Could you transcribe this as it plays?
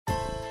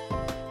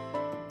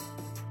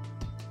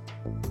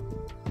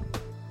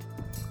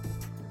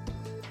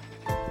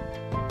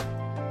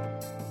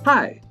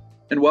Hi,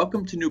 and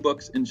welcome to New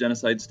Books in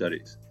Genocide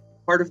Studies,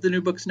 part of the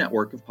New Books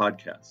network of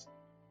podcasts.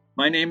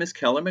 My name is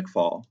Kelly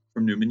McFall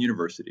from Newman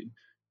University,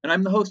 and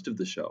I'm the host of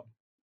the show.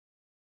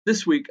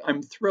 This week,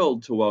 I'm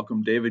thrilled to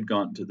welcome David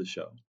Gaunt to the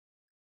show.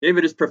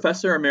 David is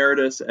Professor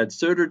Emeritus at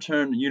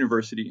Södertörn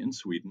University in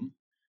Sweden,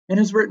 and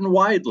has written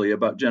widely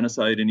about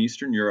genocide in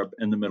Eastern Europe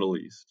and the Middle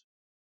East.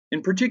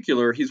 In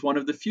particular, he's one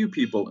of the few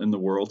people in the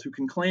world who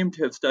can claim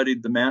to have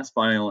studied the mass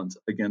violence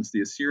against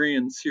the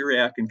Assyrian,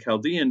 Syriac, and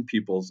Chaldean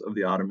peoples of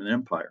the Ottoman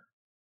Empire.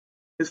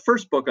 His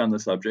first book on the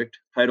subject,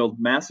 titled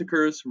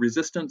Massacres,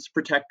 Resistance,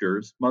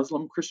 Protectors,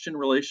 Muslim-Christian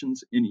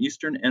Relations in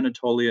Eastern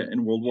Anatolia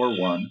in World War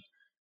I,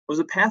 was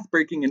a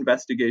path-breaking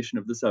investigation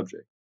of the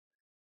subject.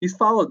 He's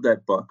followed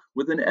that book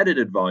with an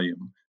edited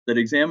volume that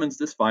examines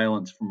this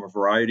violence from a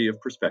variety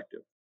of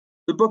perspectives.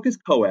 The book is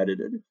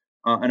co-edited,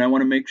 and I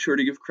want to make sure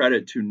to give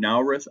credit to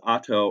Nauris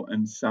Otto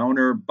and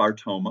Sauner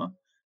Bartoma,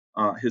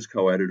 his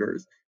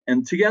co-editors.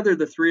 And together,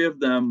 the three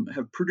of them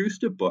have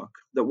produced a book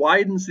that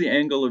widens the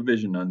angle of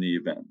vision on the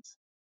events.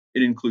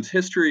 It includes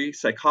history,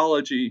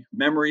 psychology,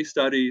 memory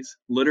studies,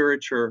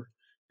 literature,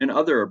 and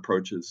other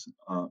approaches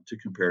to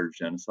comparative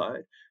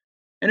genocide.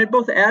 And it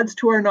both adds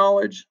to our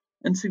knowledge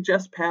and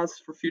suggests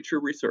paths for future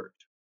research.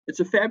 It's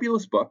a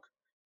fabulous book.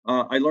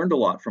 I learned a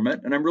lot from it,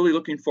 and I'm really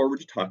looking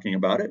forward to talking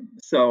about it.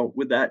 So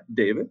with that,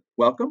 David,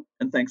 welcome,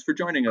 and thanks for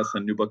joining us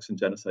on New Books in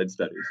Genocide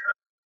Studies.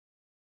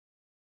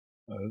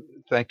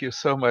 Thank you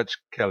so much,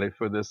 Kelly,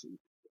 for this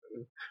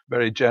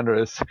very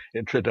generous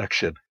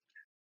introduction.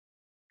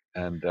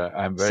 And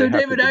I'm very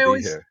happy David, to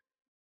be here.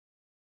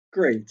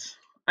 Great.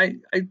 I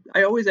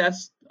always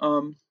ask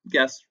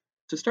guests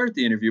to start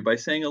the interview by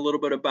saying a little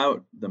bit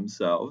about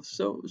themselves.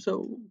 So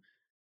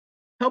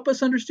help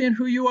us understand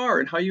who you are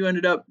and how you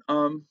ended up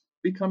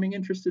becoming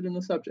interested in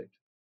the subject.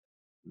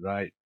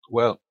 Right.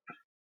 Well,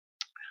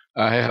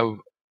 I have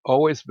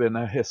always been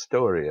a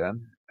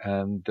historian,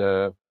 and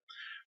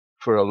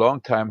for a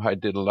long time I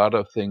did a lot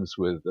of things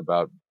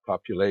about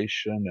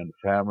population and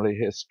family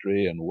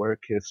history and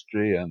work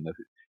history and the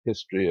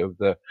history of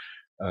the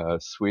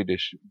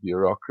Swedish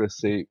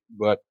bureaucracy.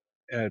 But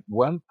at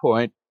one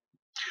point,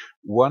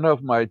 one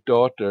of my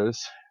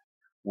daughters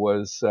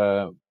was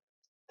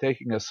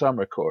taking a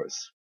summer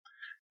course.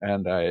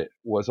 And I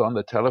was on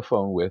the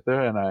telephone with her,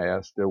 and I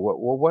asked her,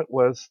 what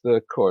was the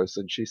course?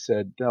 And she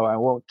said, no, I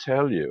won't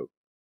tell you.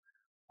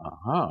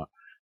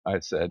 I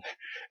said.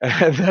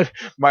 And then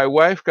my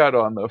wife got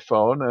on the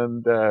phone,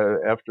 and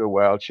after a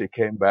while she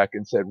came back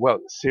and said,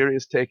 well,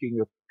 Siri's taking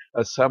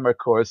a summer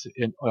course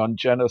on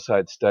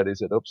genocide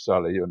studies at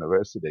Uppsala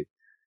University.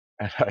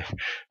 And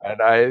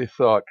I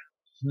thought,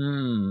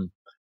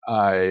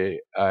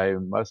 I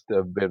must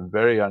have been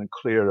very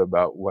unclear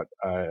about what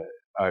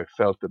I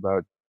felt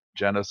about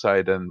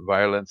genocide and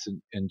violence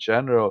in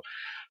general.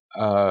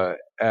 So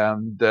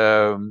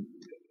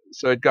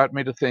it got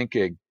me to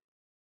thinking.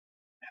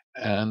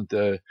 And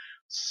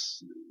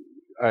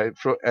I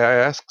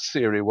asked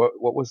Siri what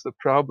was the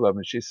problem,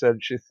 and she said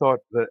she thought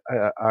that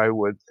I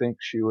would think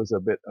she was a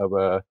bit of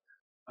a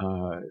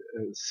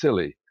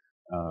silly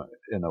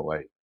in a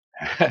way.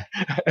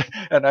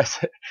 And I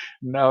said,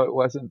 no, it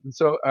wasn't. And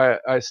so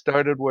I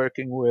started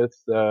working with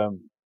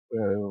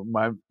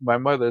my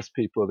mother's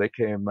people.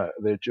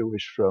 They're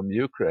Jewish from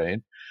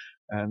Ukraine,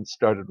 and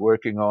started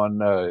working on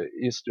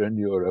Eastern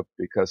Europe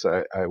because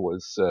I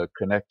was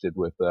connected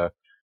with a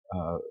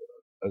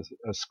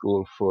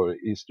school for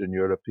Eastern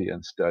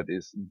European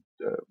studies. And,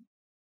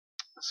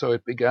 so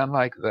it began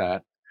like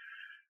that.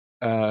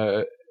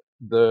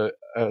 The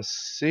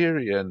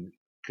Assyrian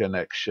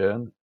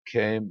connection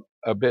came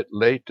a bit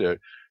later.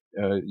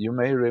 You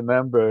may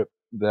remember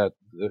that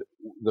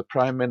the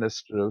Prime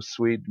Minister of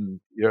Sweden,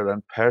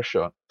 Göran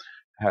Persson,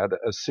 had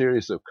a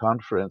series of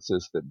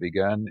conferences that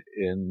began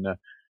in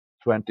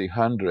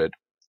 2000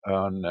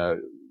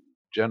 on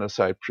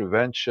genocide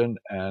prevention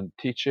and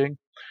teaching.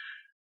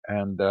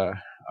 And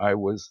I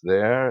was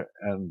there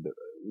and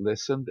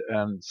listened,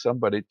 and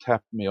somebody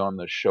tapped me on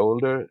the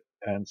shoulder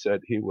and said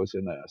he was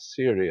an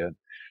Assyrian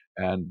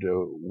and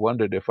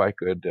wondered if I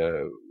could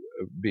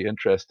be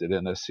interested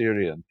in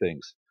Assyrian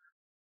things.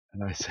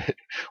 And I said,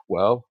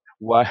 well,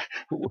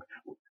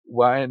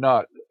 why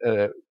not?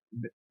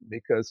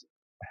 Because,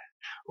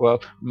 well,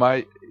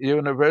 my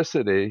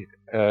university,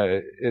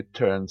 it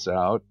turns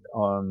out,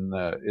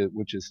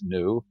 which is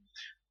new,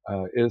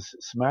 is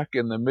smack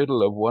in the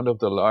middle of one of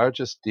the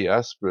largest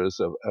diasporas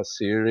of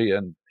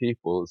Assyrian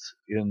peoples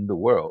in the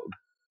world.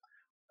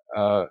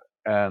 So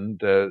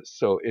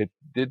it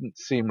didn't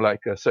seem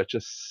like such a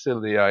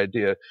silly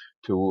idea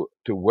to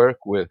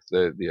work with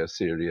the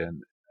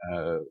Assyrian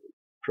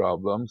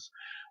problems.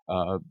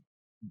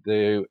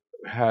 They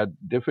had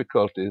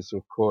difficulties,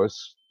 of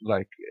course,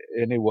 like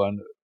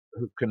anyone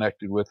who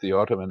connected with the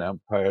Ottoman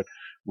Empire,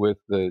 with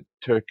the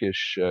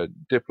Turkish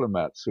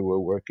diplomats who were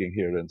working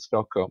here in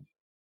Stockholm.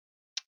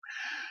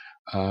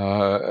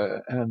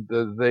 And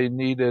they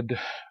needed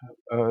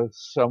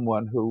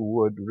someone who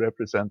would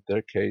represent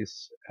their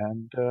case.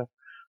 And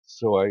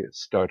so I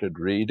started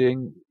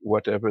reading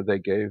whatever they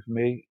gave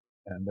me.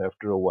 And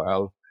after a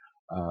while,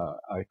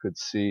 I could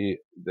see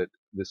that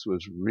this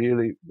was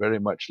really very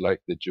much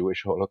like the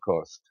Jewish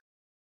Holocaust,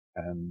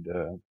 and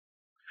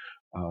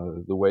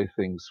the way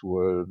things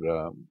were,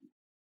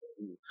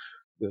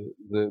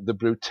 the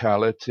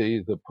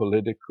brutality, the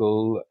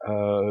political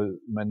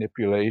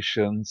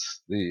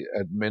manipulations, the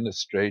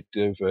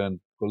administrative and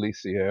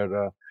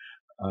policiera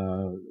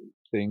uh,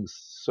 things.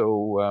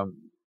 So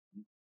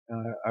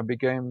I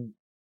became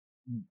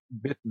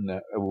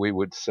bitten, we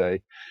would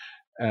say,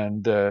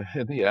 and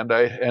in the end,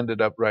 I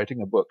ended up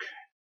writing a book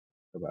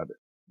about it.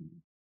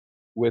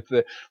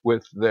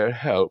 With their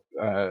help,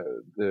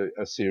 the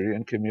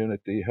Assyrian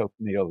community helped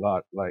me a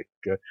lot, like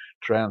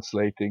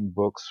translating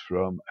books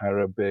from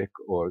Arabic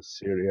or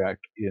Syriac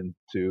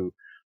into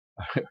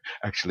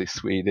actually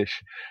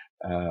Swedish,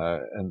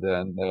 and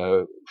then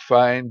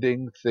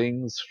finding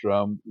things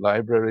from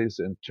libraries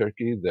in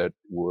Turkey that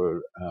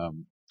were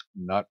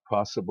not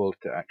possible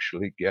to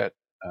actually get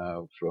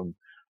from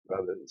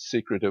rather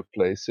secretive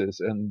places.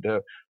 And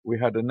we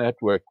had a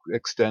network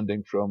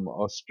extending from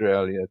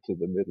Australia to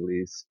the Middle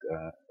East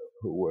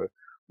who were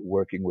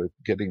working with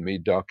getting me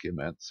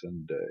documents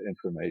and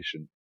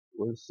information. It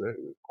was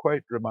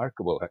quite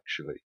remarkable,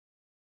 actually.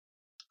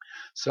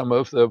 Some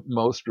of the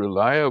most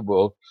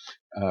reliable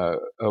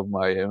of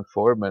my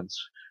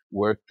informants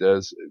worked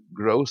as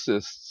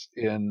grossists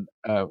in,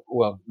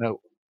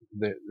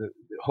 the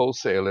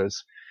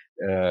wholesalers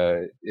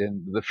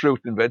in the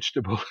fruit and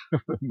vegetable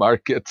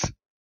markets.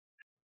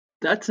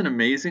 That's an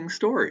amazing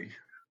story.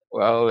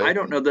 Well, I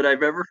don't know that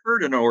I've ever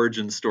heard an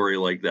origin story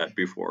like that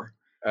before.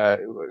 uh,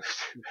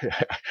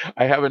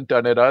 I haven't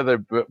done it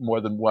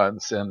more than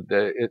once, and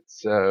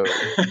it's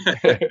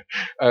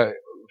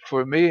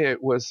for me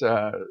it was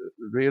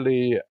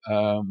really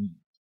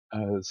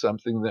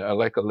something that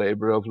like a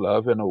labor of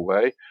love in a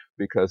way,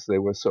 because they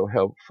were so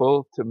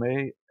helpful to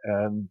me,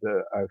 and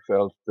I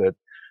felt that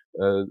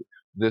uh,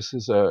 this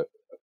is a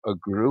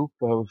group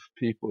of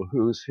people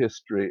whose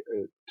history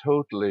is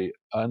totally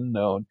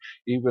unknown,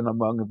 even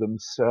among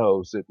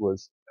themselves. It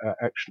was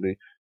actually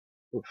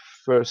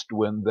first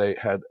when they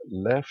had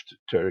left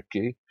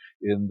Turkey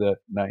in the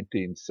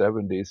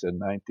 1970s and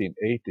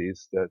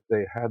 1980s that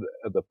they had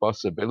the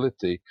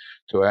possibility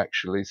to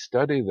actually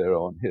study their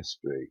own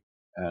history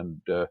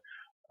and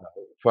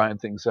find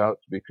things out,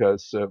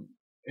 because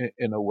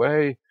in a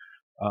way,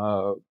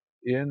 uh,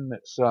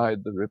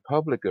 inside the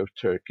Republic of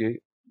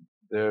Turkey,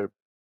 their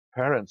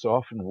parents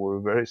often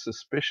were very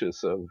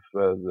suspicious of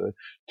the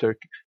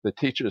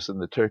teachers in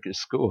the Turkish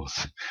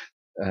schools.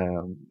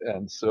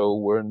 And so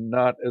we're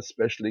not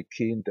especially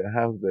keen to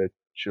have their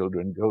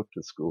children go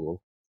to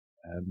school.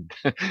 And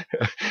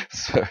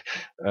so,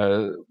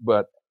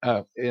 but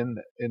in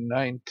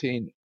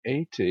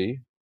 1980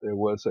 there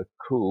was a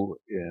coup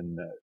in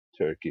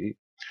Turkey,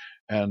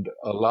 and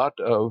a lot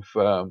of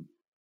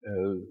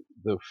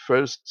the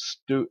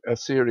first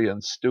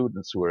Assyrian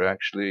students who were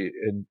actually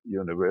in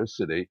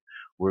university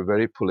were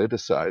very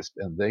politicized,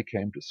 and they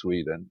came to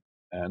Sweden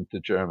and to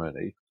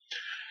Germany,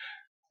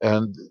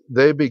 and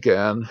they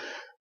began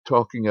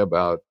talking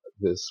about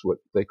this, what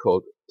they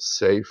called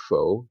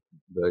Sefo,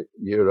 the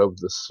year of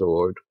the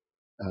sword,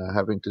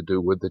 having to do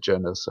with the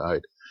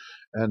genocide,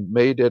 and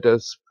made it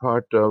as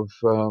part of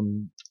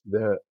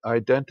the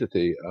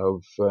identity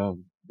of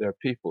their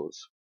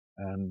peoples,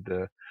 and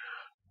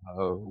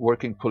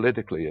working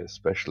politically,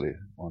 especially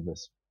on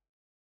this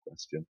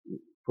question,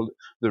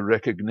 the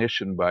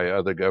recognition by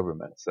other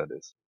governments, that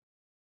is.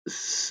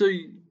 So,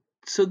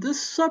 so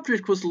this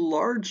subject was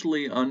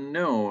largely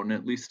unknown,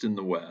 at least in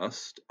the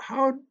West.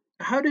 How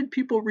did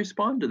people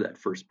respond to that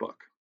first book?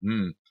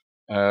 Mm.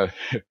 Uh,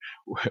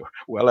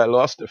 well, I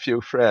lost a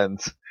few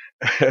friends,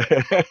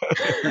 in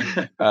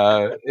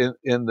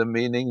the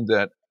meaning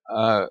that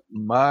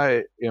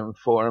my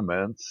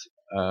informants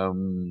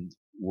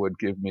would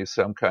give me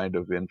some kind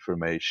of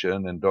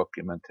information and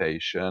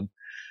documentation,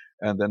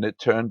 and then it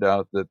turned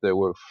out that there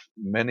were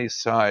many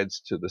sides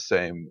to the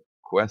same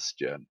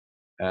question,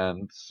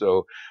 and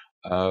so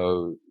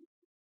uh,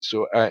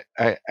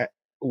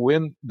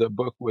 when the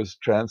book was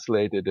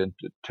translated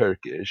into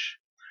Turkish,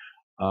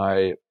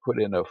 I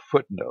put in a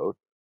footnote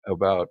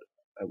about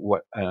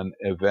what an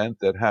event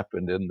that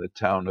happened in the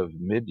town of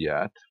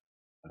Midyat,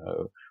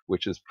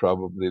 which is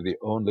probably the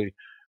only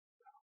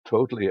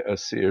totally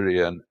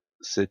Assyrian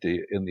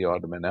city in the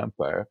Ottoman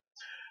Empire.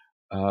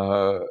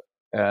 Uh,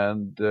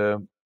 and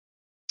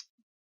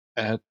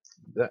at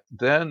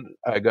then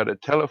I got a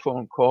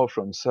telephone call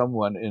from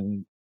someone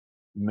in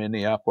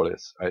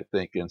Minneapolis, I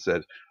think, and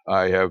said,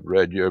 "I have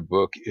read your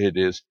book. It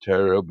is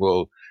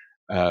terrible.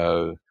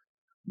 Uh,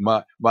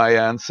 my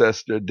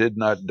ancestor did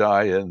not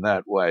die in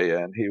that way,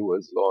 and he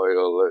was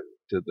loyal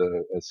to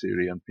the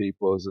Assyrian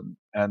peoples."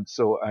 And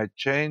so I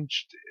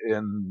changed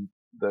in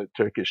the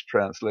Turkish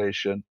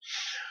translation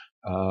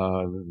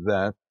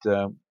that,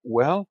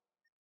 well,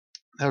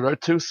 there are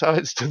two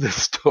sides to this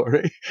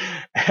story.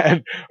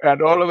 And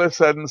all of a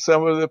sudden,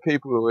 some of the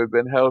people who had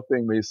been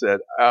helping me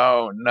said,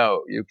 "Oh,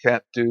 no, you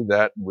can't do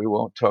that. We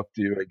won't talk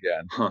to you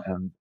again." Huh.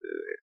 And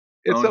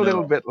It's Oh a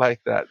little no. bit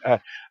like that.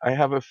 I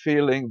have a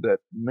feeling that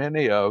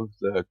many of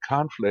the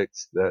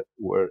conflicts that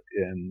were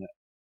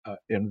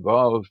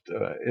involved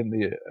in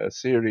the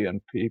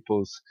Assyrian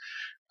peoples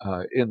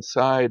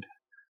inside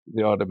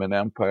the Ottoman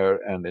Empire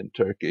and in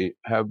Turkey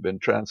have been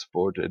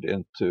transported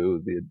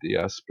into the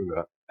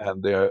diaspora,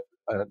 and they're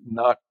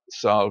not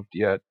solved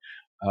yet.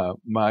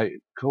 My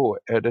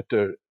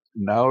co-editor,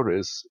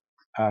 Nauris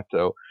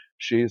Atto,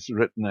 she's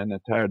written an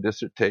entire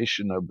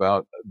dissertation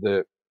about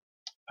the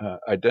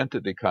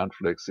identity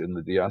conflicts in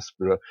the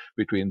diaspora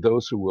between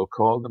those who will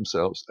call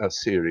themselves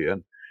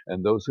Assyrian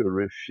and those who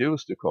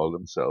refuse to call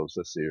themselves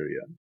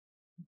Assyrian,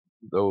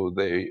 though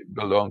they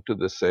belong to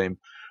the same,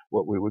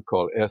 what we would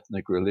call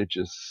ethnic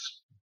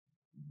religious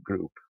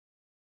group.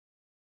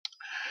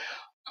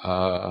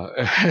 Uh,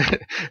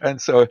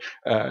 and so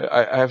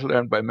I've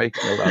learned by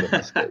making a lot of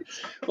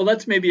mistakes. Well,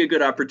 that's maybe a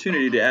good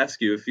opportunity to ask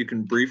you if you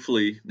can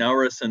briefly,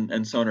 Nauris and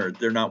Soner,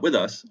 they're not with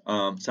us,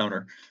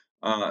 Soner.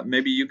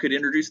 Maybe you could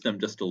introduce them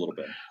just a little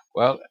bit.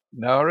 Well,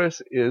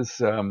 Nauris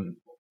is a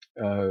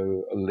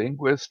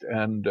linguist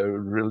and a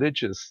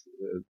religious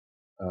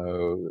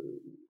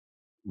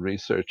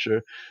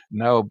researcher,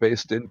 now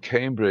based in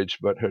Cambridge,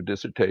 but her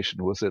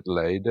dissertation was at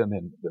Leiden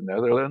in the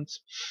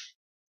Netherlands.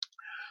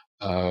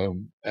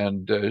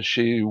 And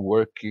she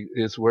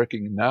is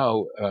working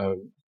now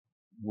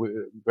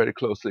very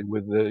closely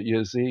with the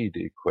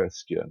Yazidi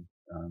question.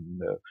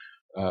 And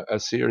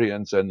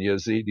Assyrians and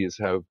Yazidis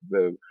have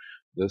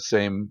the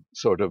same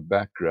sort of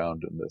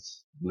background in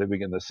this,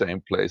 living in the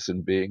same place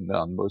and being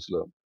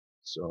non-Muslim.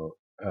 So,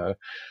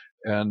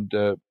 and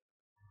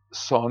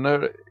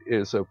Sonner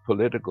is a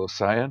political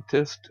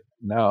scientist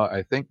now,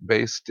 I think,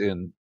 based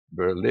in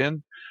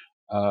Berlin,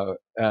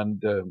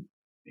 and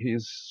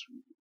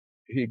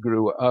he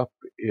grew up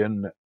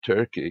in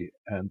Turkey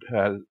and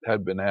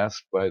had been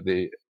asked by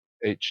the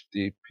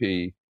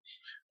HDP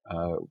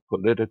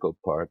political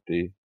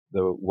party,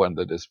 the one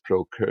that is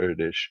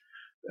pro-Kurdish,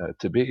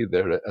 to be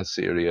their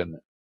Assyrian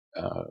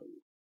uh,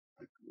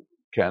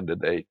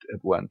 candidate at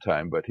one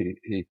time, but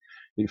he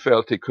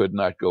felt he could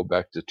not go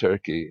back to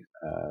Turkey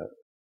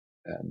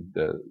and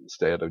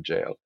stay out of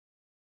jail.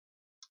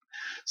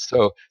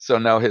 So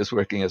now he's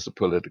working as a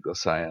political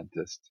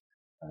scientist.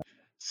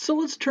 So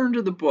let's turn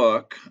to the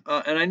book,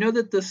 and I know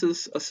that this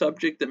is a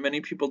subject that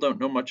many people don't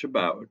know much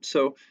about.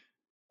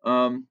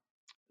 Um,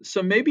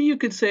 so maybe you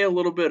could say a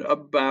little bit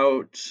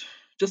about,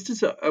 just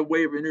as a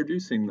way of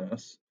introducing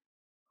this,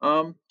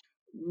 um,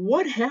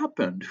 what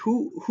happened?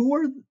 Who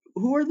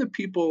are the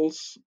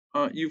peoples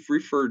you've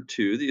referred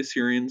to? The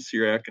Assyrians,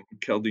 Syriac,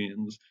 and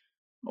Chaldeans.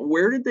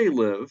 Where did they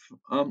live?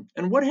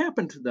 And what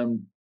happened to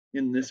them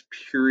in this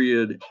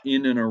period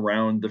in and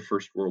around the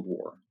First World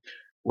War?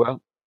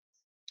 Well,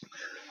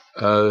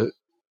 uh,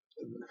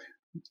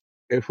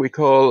 if we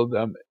call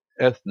them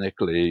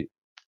ethnically,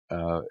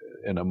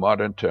 in a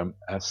modern term,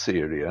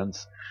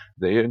 Assyrians,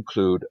 they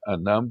include a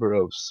number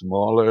of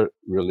smaller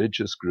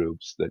religious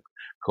groups that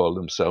call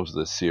themselves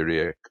the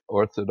Syriac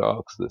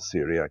Orthodox, the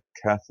Syriac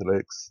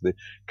Catholics, the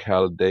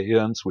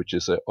Chaldeans, which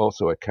is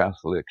also a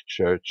Catholic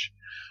church,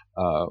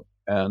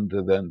 and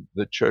then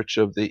the Church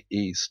of the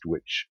East,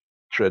 which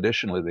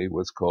traditionally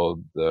was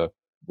called the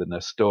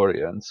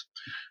Nestorians.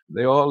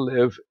 They all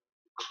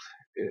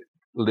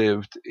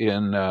lived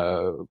in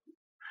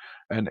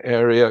an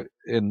area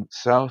in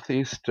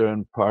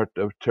southeastern part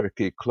of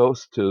Turkey,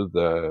 close to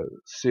the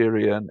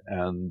Syrian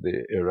and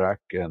the Iraq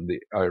and the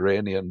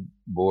Iranian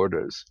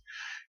borders.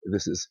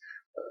 This is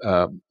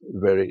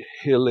very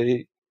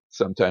hilly,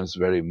 sometimes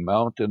very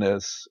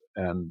mountainous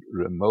and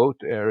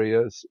remote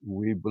areas.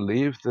 We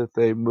believe that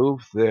they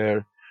moved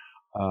there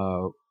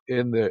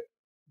in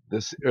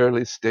this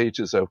early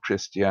stages of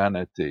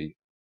Christianity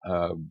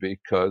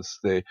because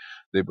they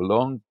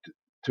belonged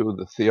to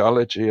the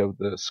theology of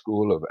the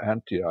school of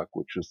Antioch,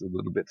 which was a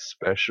little bit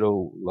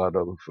special, a lot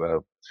of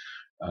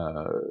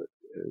uh,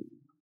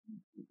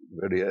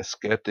 very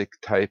ascetic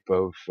type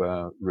of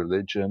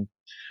religion.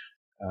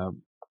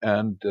 Um,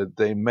 and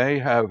they may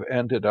have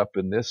ended up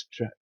in this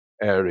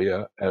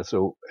area as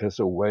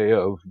a way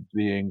of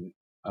being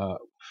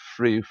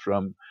free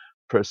from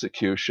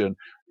persecution,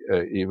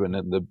 even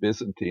in the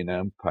Byzantine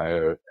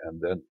Empire,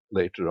 and then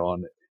later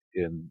on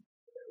in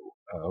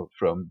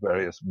from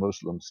various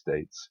Muslim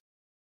states.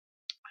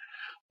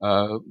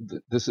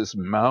 This is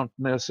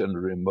mountainous and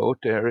remote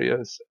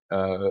areas,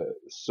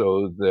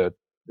 so that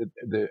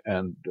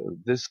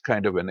this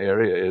kind of an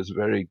area is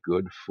very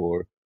good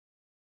for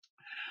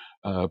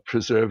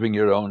preserving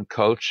your own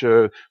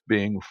culture,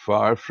 being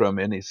far from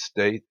any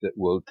state that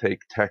will take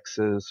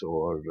taxes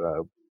or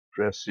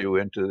press you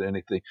into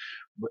anything.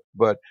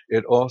 But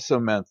it also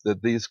meant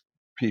that these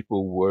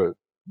people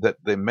that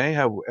they may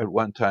have at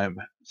one time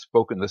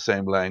spoken the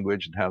same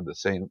language and have the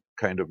same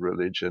kind of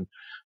religion.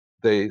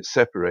 They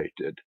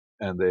separated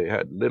and they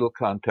had little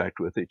contact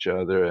with each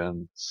other,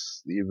 and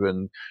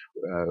even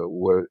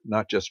were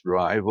not just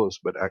rivals,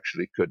 but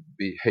actually could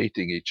be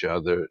hating each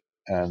other.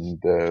 And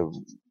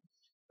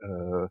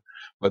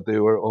but they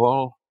were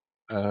all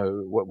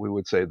what we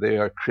would say they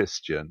are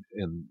Christian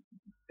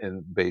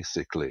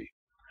basically.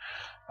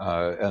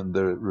 And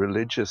the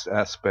religious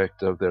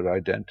aspect of their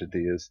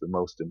identity is the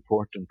most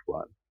important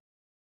one.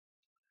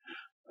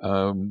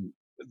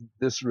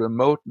 This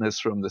remoteness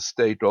from the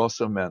state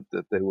also meant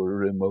that they were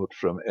remote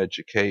from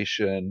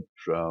education,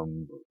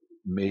 from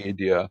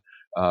media,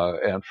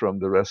 and from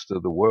the rest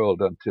of the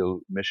world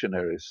until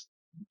missionaries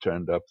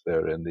turned up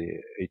there in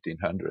the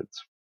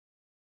 1800s.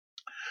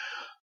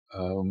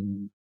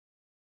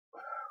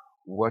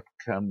 What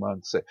can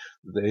one say?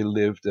 They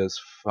lived as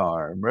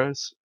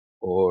farmers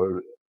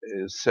or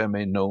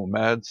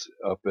semi-nomads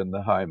up in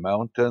the high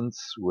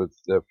mountains with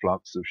their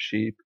flocks of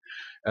sheep,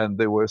 and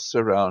they were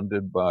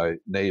surrounded by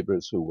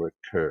neighbors who were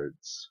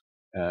Kurds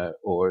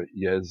or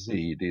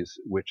Yazidis,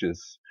 which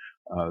is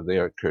they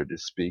are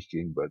Kurdish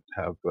speaking but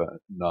have a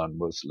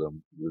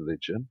non-Muslim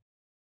religion.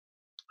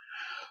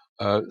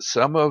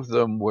 Some of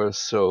them were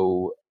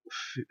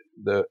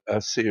the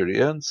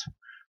Assyrians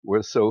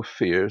were so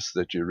fierce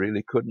that you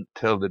really couldn't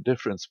tell the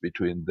difference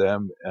between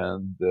them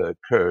and the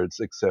Kurds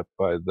except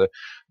by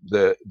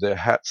the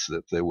hats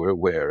that they were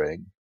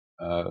wearing.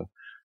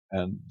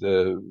 And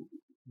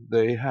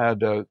they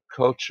had a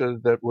culture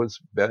that was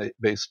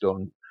based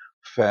on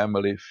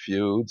family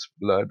feuds,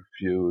 blood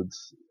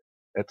feuds,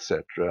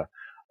 etc.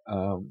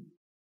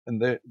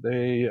 And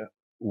they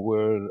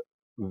were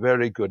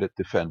very good at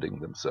defending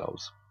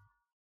themselves.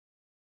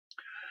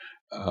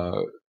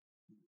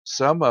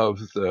 Some of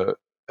the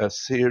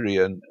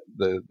Assyrian,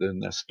 the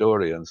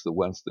Nestorians, the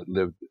ones that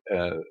lived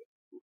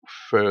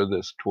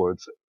furthest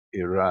towards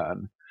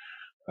Iran,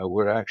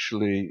 were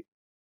actually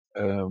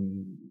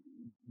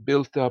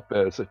built up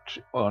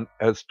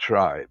as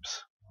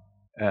tribes,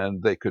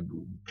 and they could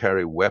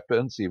carry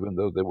weapons even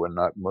though they were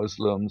not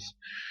Muslims.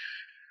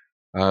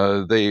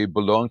 They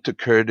belonged to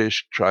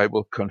Kurdish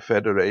tribal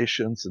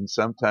confederations, and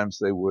sometimes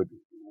the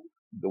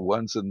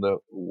ones in the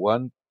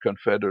one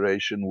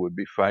confederation would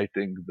be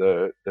fighting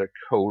their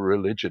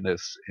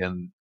co-religionists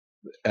in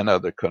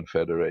another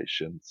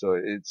confederation. So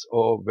it's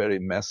all very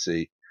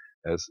messy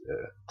as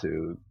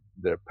to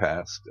their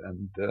past,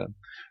 and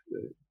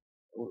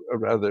a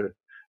rather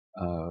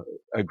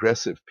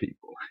aggressive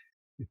people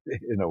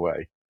in a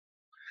way,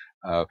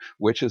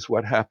 which is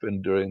what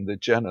happened during the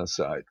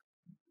genocide.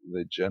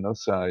 The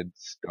genocide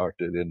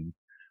started in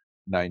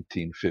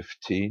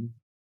 1915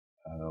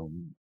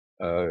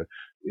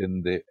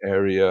 in the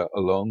area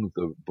along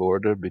the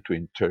border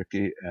between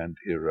Turkey and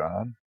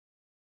Iran,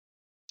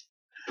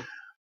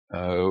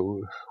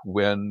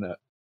 when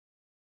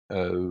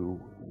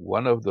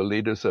one of the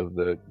leaders of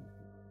the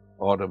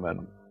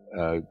Ottoman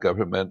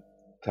government,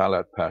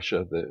 Talat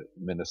Pasha, the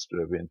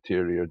Minister of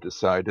Interior,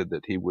 decided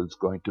that he was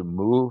going to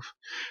move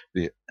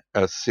the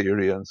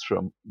Assyrians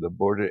from the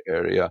border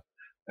area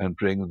and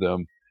bring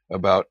them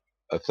about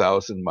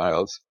 1,000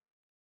 miles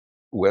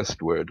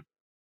westward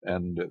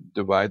and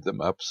divide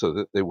them up so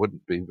that there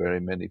wouldn't be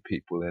very many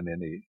people in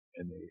any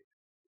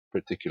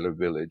particular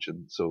village,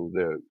 and so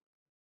their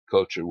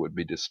culture would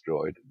be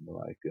destroyed and the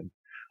like. And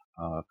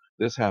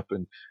this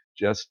happened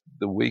just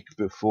the week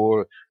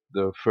before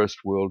the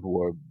First World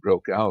War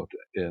broke out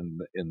in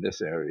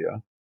this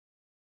area.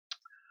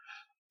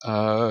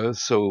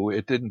 So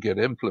it didn't get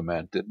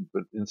implemented,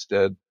 but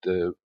instead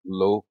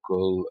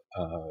local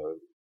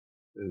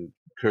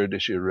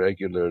Kurdish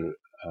irregular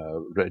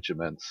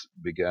regiments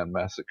began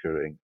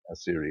massacring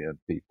Assyrian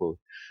people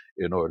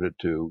in order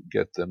to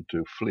get them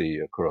to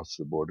flee across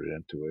the border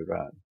into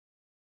Iran.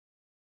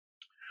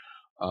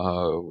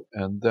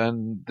 And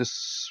then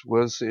this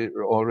was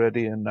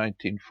already in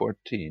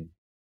 1914.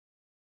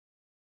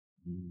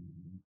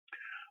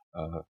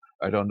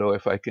 I don't know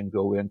if I can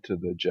go into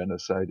the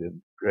genocide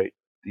in great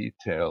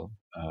detail.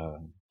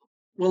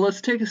 Well,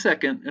 let's take a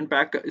second and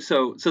back up.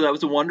 So that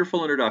was a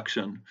wonderful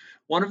introduction.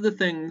 One of the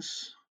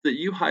things that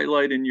you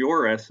highlight in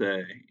your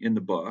essay in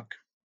the book,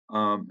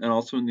 and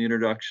also in the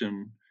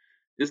introduction,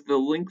 is the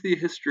lengthy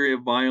history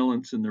of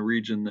violence in the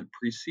region that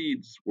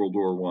precedes World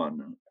War I.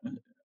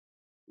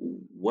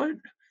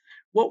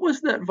 What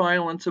was that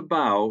violence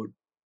about,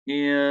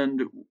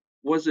 and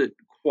was it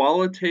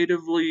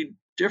qualitatively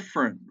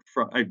different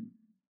from,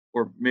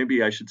 or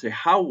maybe I should say,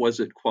 how was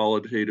it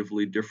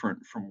qualitatively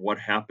different from what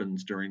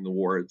happens during the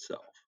war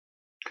itself?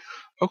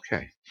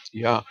 Okay,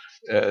 yeah,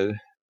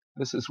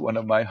 this is one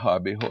of my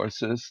hobby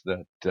horses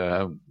that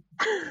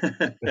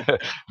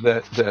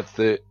that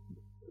the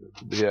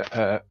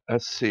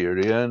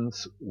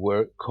Assyrians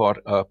were caught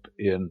up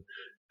in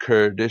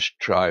Kurdish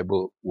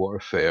tribal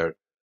warfare,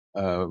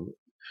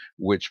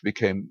 which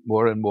became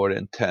more and more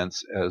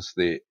intense as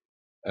the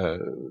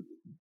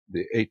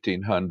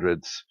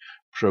 1800s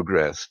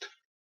progressed.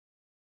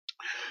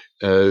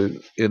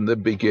 In the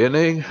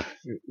beginning,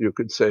 you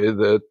could say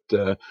that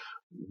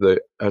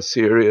the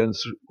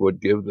Assyrians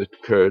would give the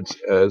Kurds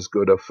as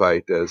good a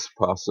fight as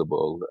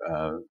possible,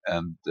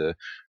 and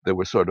they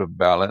were sort of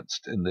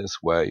balanced in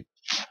this way.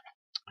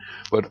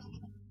 But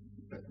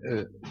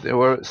there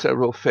were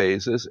several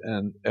phases,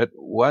 and at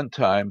one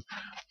time,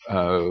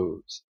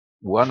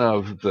 one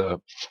of the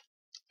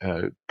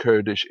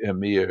Kurdish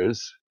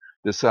emirs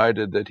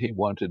decided that he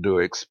wanted to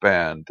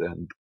expand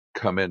and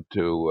come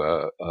into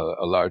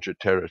a larger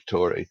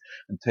territory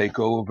and take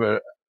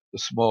over the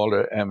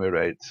smaller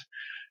emirates.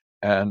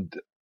 And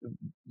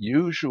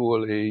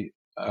usually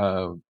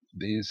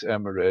these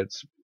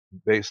emirates,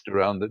 based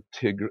around the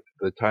Tigris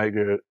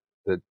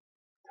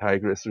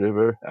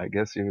River, I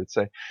guess you would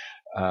say,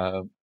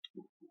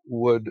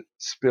 would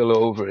spill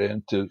over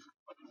into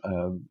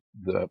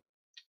the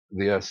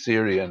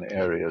Assyrian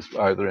areas,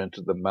 either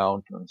into the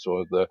mountains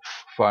or the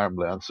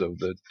farmlands of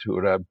the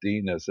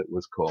Turabdin, as it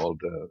was called,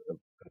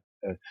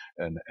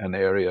 an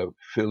area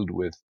filled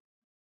with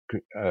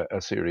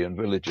Assyrian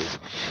villages.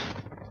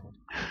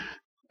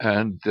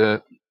 And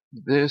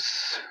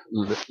this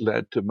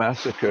led to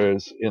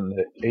massacres in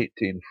the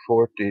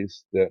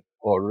 1840s that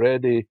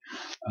already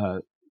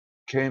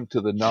came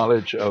to the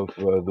knowledge of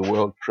the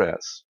world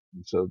press.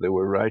 And so they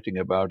were writing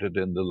about it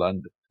in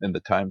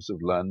the Times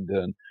of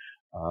London,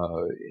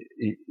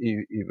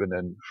 even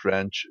in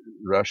French,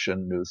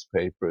 Russian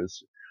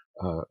newspapers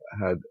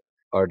had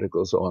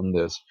articles on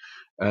this.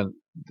 And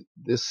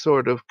this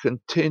sort of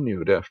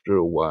continued after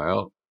a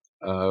while.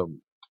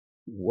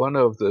 One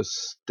of the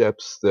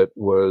steps that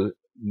were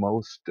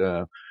most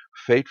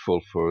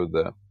fateful for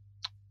the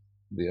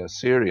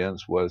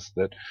Assyrians was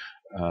that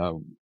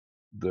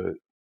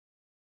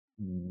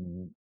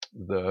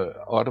the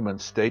Ottoman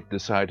state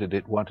decided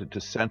it wanted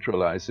to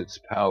centralize its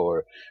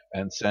power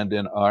and send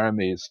in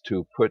armies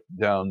to put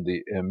down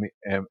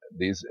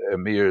these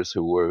emirs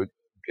who were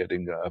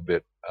getting a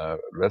bit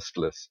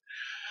restless.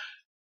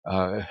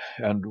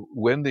 And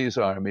when these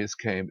armies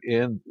came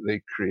in,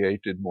 they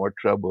created more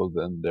trouble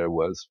than there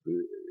was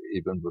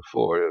even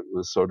before. It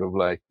was sort of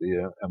like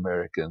the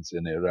Americans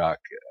in Iraq,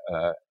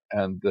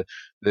 and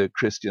the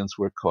Christians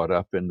were caught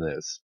up in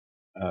this.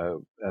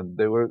 And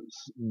they were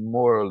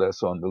more or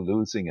less on the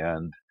losing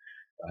end,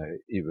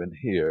 even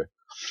here.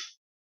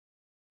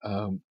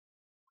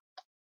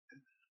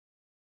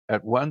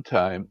 At one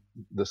time,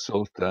 the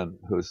Sultan,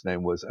 whose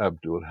name was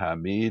Abdul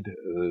Hamid,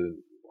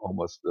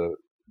 almost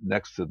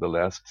next to the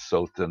last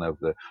Sultan of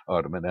the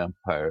Ottoman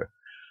Empire,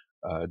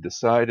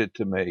 decided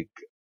to make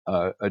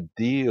a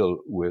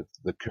deal with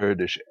the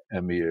Kurdish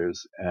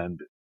emirs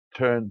and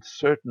turned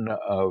certain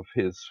of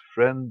his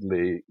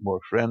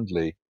more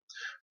friendly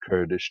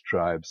Kurdish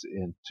tribes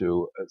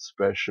into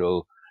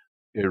special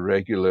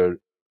irregular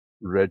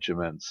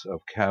regiments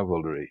of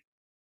cavalry,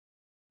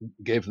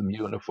 gave them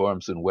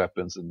uniforms and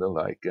weapons and the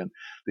like. And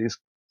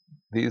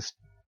these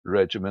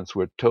regiments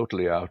were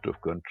totally out of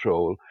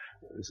control.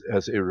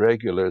 As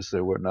irregulars,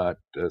 they were not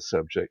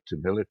subject to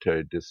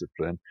military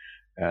discipline,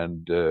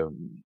 and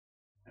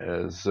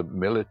as a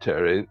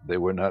military, they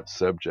were not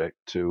subject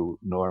to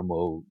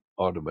normal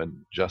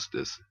Ottoman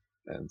justice,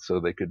 and so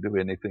they could do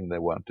anything they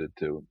wanted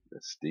to,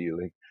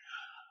 stealing.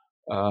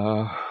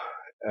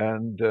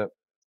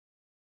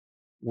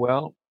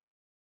 Well,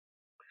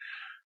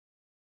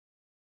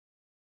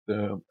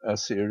 the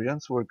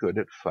Assyrians were good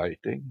at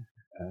fighting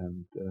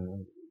and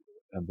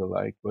the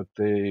like, but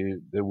they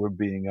were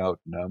being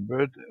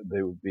outnumbered,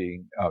 they were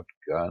being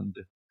outgunned,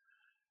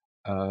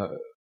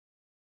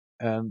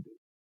 and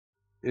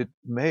it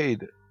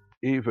made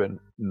even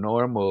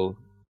normal,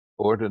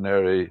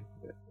 ordinary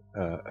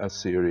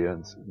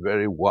Assyrians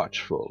very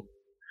watchful.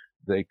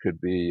 They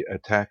could be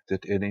attacked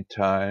at any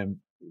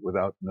time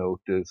without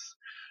notice.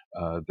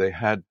 They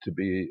had to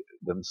be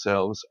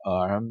themselves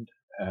armed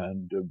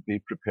and be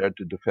prepared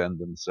to defend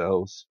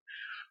themselves.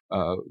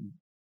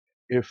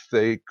 If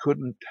they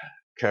couldn't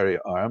carry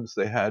arms,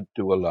 they had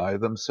to ally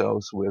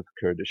themselves with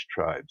Kurdish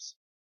tribes.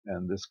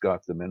 And this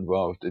got them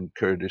involved in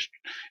Kurdish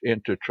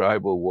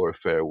intertribal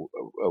warfare,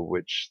 of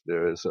which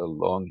there is a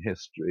long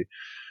history.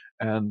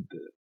 And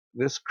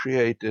this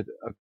created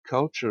a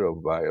culture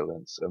of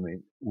violence. I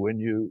mean, when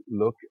you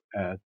look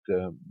at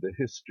the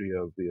history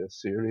of the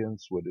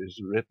Assyrians, what is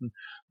written,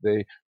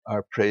 they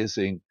are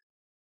praising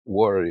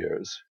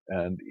warriors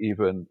and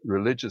even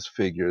religious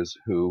figures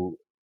who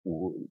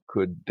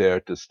could dare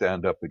to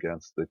stand up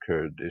against the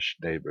Kurdish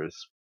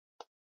neighbors.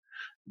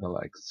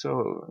 Like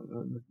so,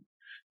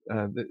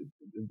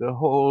 the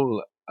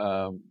whole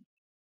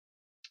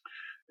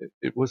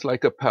it was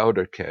like a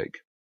powder keg.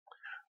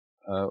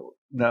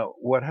 Now,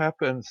 what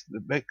happens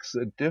that makes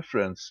a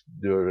difference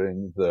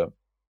during the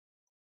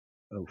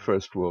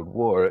First World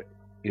War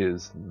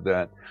is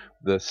that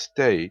the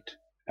state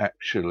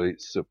actually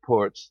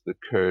supports the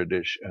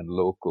Kurdish and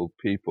local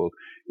people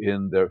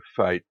in their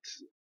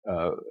fights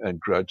and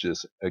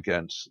grudges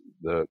against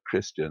the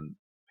Christian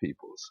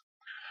peoples.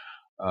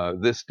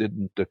 This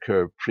didn't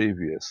occur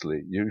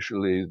previously.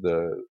 Usually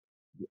the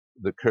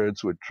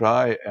Kurds would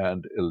try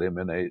and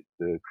eliminate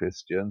the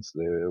Christians.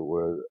 There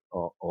were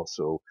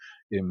also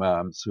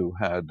imams who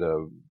had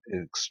an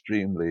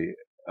extremely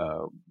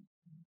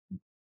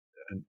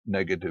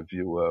negative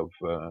view of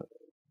the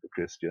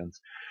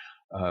Christians,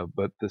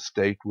 but the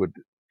state would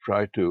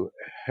try to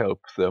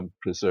help them,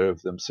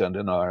 preserve them, send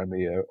an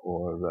army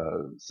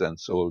or send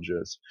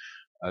soldiers.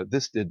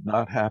 This did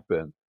not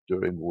happen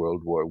during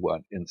World War I.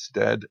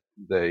 Instead,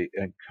 they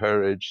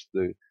encouraged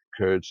the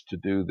Kurds to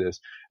do this.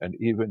 And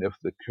even if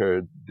the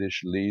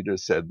Kurdish leader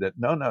said that,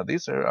 no,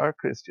 these are our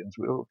Christians,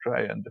 we'll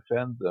try and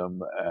defend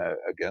them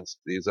against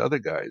these other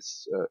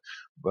guys.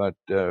 But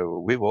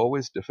we've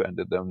always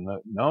defended them.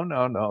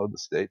 No, the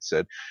state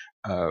said,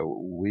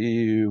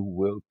 we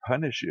will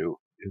punish you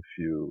if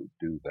you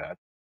do that.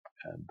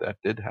 And that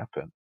did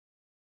happen.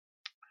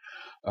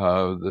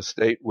 The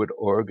state would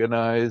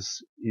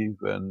organize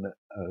even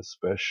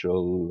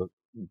special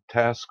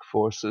task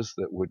forces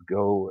that would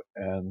go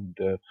um,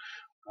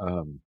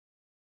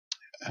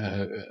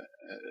 uh,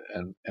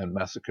 and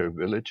massacre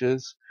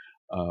villages.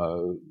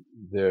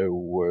 There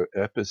were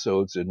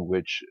episodes in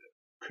which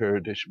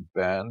Kurdish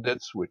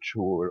bandits,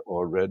 who were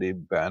already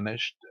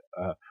banished,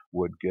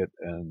 would get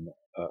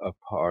a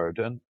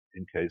pardon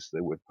in case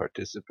they would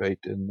participate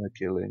in the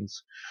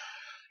killings.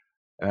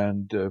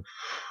 And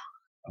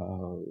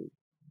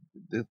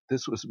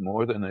this was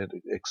more than an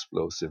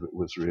explosive. It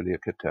was really a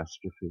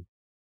catastrophe.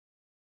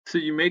 So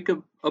you make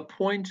a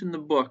point in the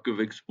book of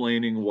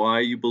explaining why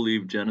you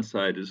believe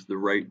genocide is the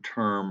right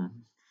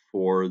term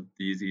for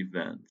these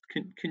events.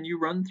 Can you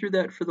run through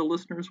that for the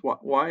listeners?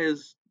 Why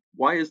is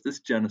this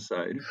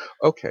genocide?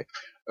 Okay.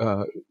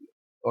 All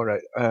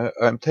right.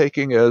 I'm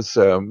taking as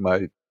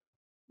my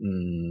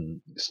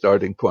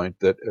starting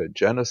point that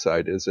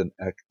genocide is an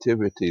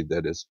activity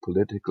that is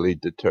politically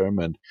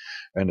determined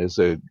and is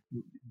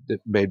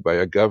made by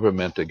a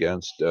government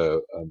against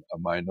a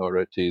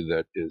minority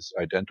that is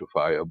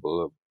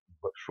identifiable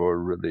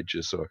for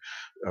religious or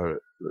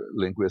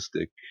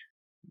linguistic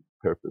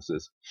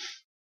purposes,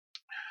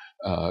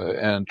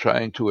 and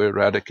trying to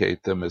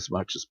eradicate them as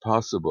much as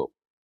possible.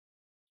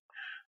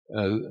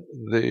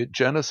 The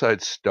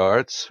genocide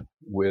starts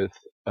with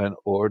an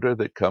order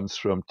that comes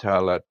from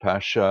Talat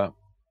Pasha,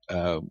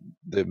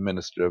 the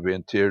Minister of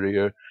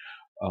Interior,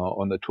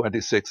 on the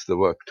 26th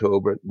of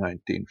October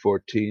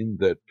 1914,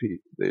 that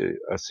the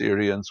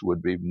Assyrians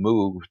would be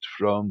moved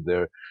from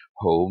their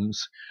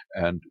homes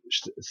and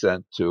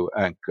sent to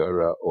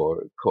Ankara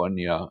or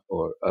Konya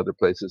or other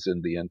places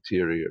in the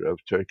interior of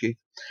Turkey.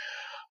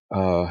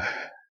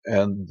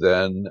 And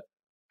then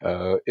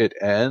it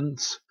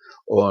ends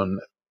on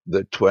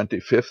the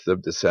 25th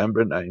of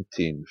December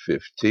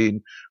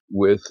 1915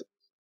 with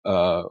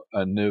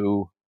a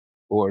new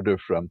order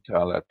from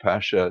Talat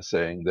Pasha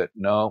saying that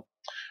no,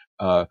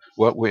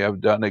 what we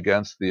have done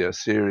against the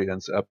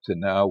Assyrians up to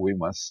now, we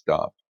must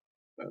stop.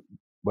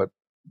 But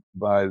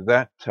by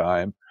that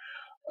time,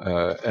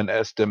 an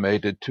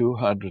estimated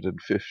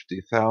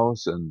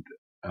 250,000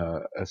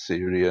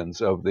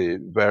 Assyrians of the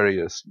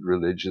various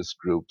religious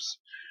groups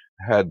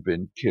had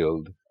been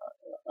killed,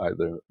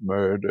 either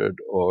murdered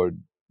or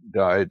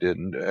died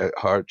in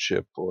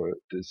hardship or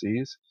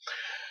disease.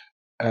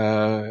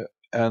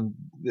 And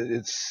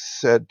it's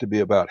said to be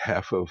about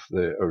half of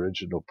the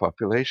original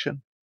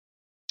population.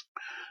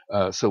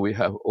 So we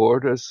have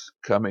orders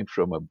coming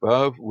from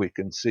above. We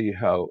can see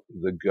how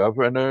the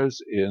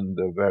governors in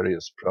the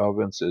various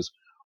provinces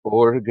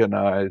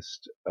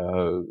organized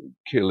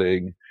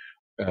killing,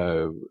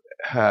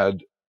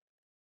 had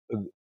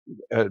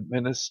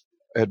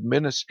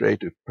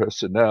administrative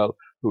personnel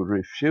who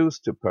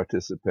refused to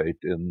participate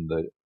in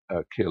the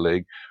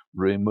killing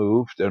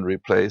removed and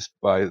replaced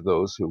by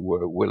those who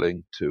were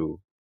willing to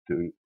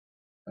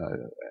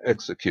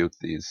execute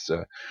these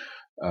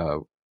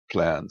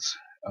plans.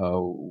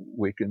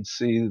 We can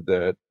see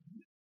that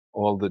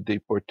all the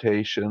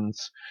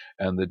deportations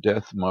and the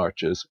death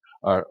marches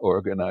are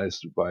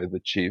organized by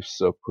the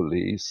chiefs of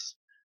police.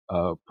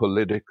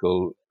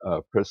 Political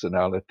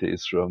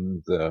personalities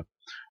from the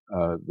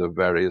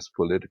various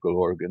political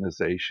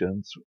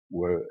organizations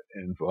were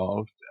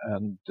involved,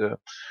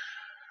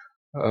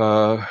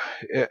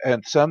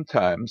 and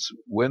sometimes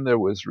when there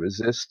was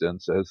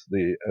resistance, as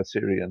the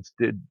Assyrians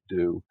did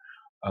do,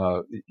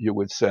 you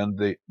would send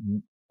the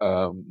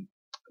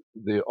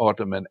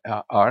Ottoman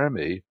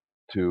army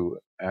to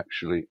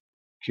actually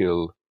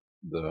kill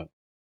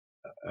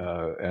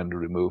and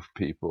remove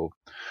people.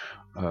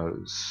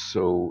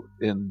 So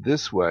in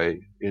this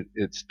way,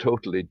 it's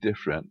totally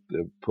different.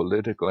 The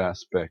political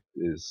aspect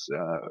is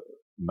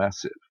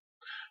massive,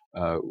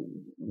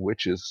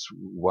 which is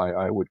why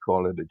I would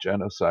call it a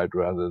genocide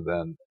rather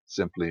than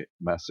simply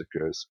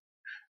massacres,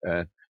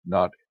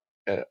 not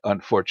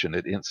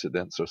unfortunate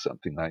incidents or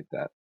something like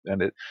that.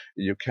 And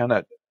you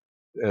cannot,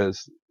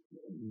 as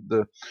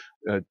the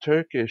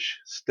Turkish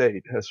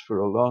state has for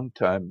a long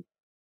time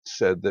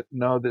said that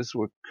no, these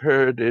were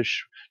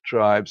Kurdish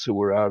tribes who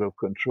were out of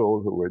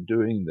control who were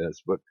doing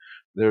this, but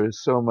there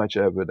is so much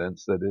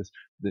evidence that is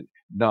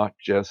not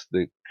just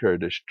the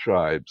Kurdish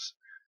tribes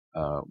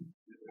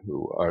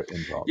who are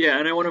involved. Yeah,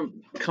 and I want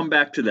to come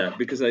back to that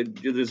because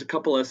there's a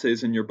couple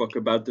essays in your book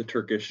about the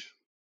Turkish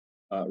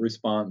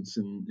response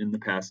in the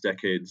past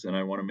decades, and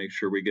I want to make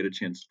sure we get a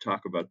chance to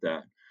talk about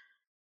that.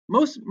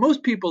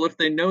 Most people, if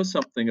they know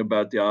something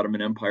about the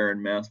Ottoman Empire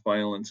and mass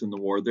violence in the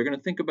war, they're going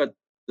to think about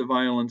the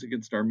violence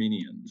against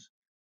Armenians.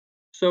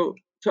 So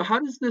how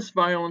does this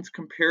violence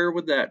compare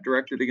with that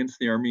directed against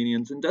the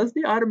Armenians? And does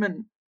the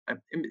Ottoman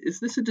Is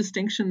this a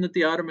distinction that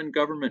the Ottoman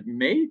government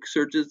makes,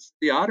 or does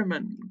the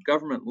Ottoman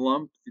government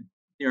lump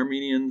the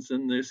Armenians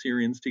and the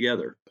Assyrians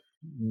together?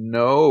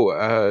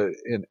 No,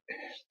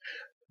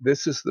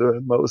 this is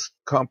the most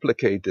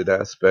complicated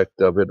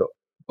aspect of it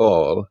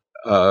all.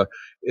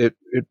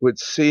 It would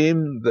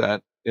seem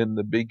that in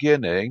the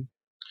beginning,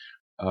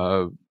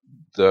 uh,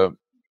 the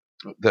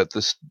that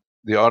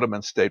the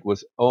Ottoman state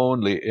was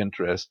only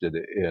interested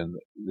in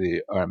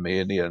the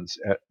Armenians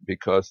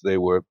because they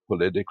were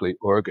politically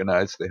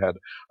organized. They had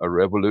a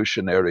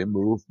revolutionary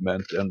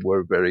movement and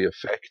were very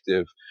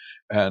effective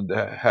and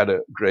had a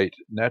great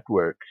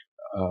network.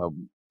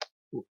 Um,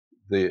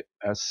 the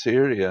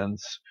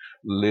Assyrians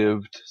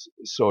lived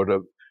sort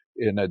of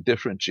in a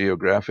different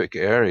geographic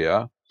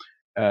area,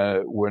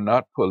 were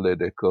not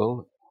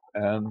political,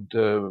 and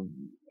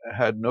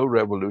had no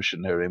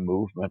revolutionary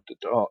movement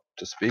at all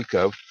to speak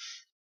of.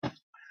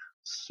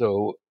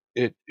 So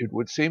it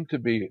would seem to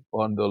be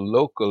on the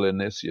local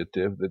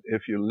initiative that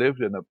if you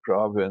lived in a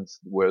province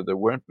where there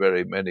weren't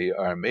very many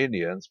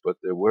Armenians, but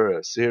there were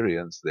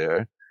Assyrians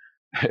there,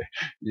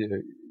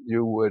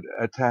 you would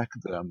attack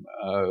them.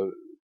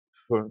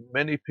 For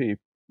many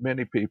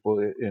people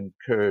in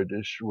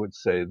Kurdish would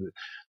say that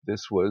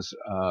this was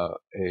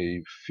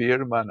a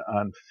firman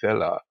an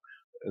fela,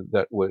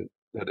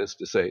 that is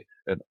to say,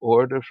 an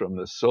order from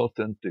the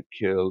Sultan to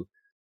kill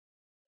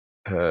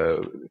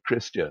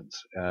Christians,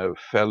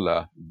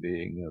 fella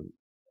being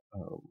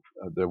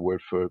the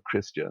word for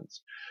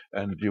Christians,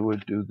 and you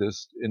would do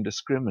this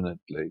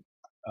indiscriminately.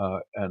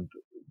 And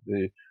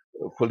the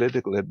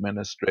political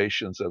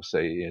administrations of,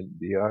 say, in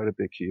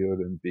Diyarbakir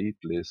and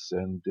Bitlis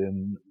and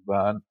in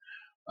Van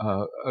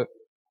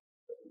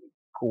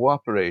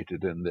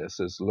cooperated in this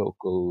as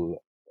local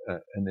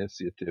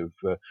initiative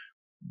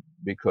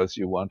because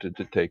you wanted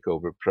to take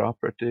over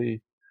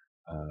property.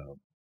 Uh,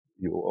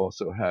 you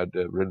also had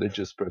a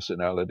religious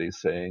personality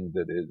saying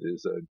that it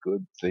is a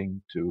good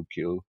thing to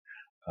kill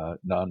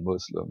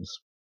non-Muslims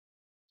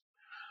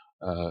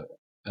uh,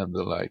 and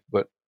the like.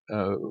 But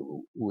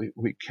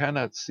we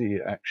cannot see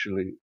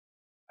actually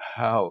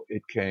how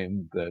it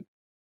came that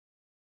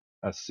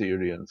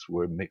Assyrians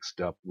were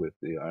mixed up with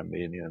the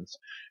Armenians.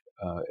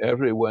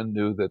 Everyone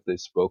knew that they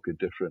spoke a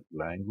different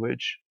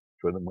language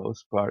for the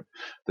most part,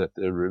 that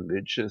their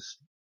religion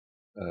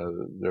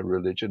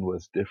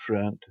was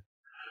different,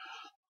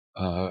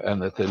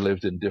 and that they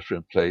lived in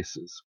different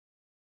places.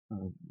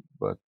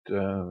 But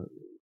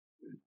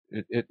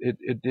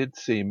it did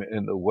seem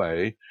in a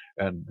way,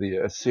 and the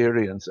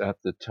Assyrians at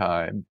the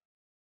time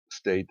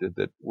stated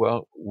that,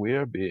 well, we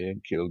are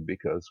being killed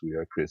because we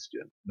are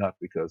Christian, not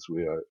because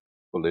we are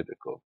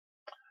political.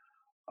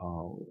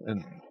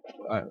 And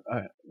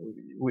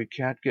we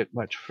can't get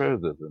much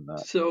further than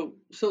that. So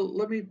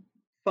let me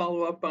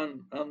follow up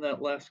on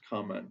that last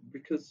comment,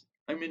 because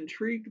I'm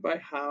intrigued by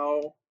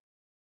how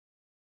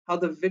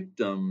the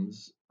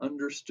victims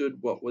understood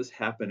what was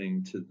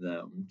happening to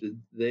them. Did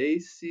they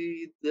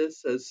see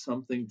this as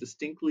something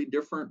distinctly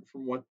different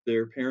from what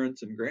their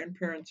parents and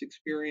grandparents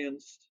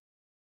experienced?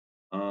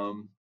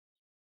 Um,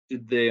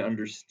 did they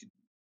understand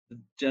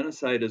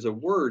genocide as a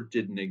word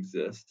didn't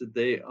exist? Did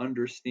they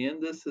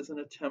understand this as an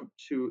attempt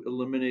to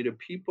eliminate a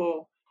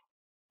people?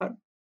 How,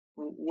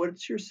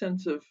 what's your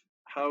sense of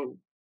how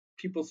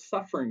people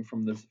suffering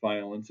from this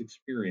violence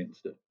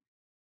experienced it?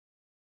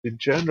 In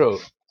general,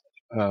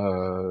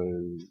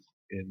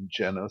 in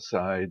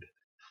genocide,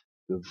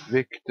 the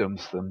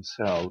victims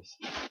themselves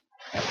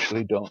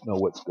actually don't know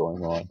what's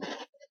going on.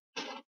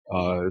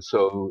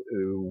 So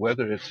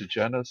whether it's a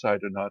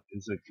genocide or not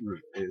is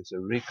a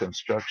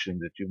reconstruction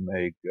that you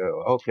make.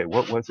 Okay,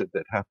 what was it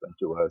that happened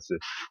to us?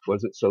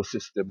 Was it so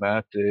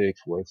systematic?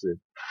 Was it?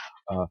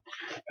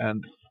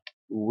 And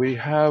we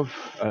have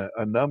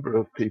a number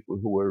of people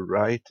who were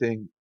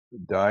writing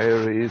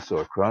diaries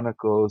or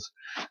chronicles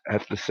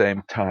at the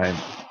same time,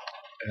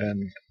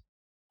 and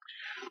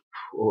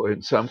or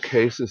in some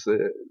cases,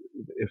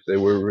 if they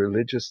were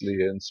religiously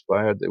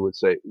inspired, they would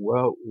say,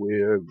 well,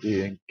 we're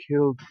being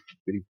killed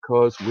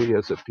because we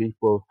as a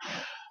people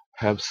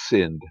have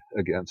sinned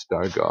against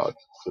our God.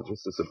 So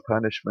this is a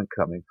punishment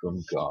coming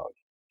from God.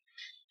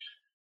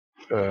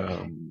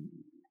 Um,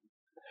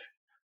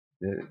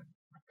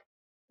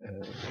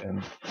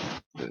 and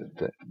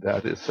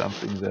that is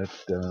something that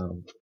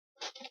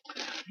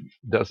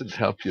doesn't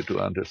help you to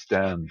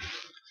understand.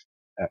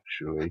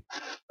 Actually,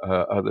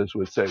 others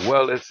would say,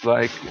 "Well, it's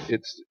like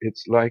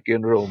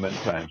in Roman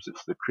times.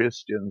 It's the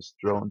Christians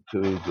thrown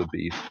to the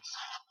beasts."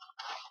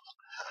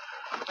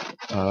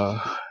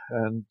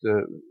 And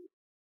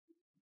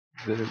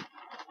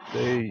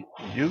they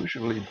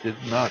usually did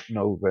not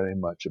know very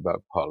much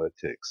about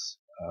politics.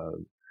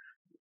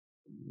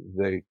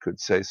 They could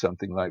say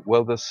something like,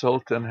 well, the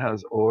Sultan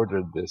has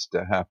ordered this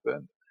to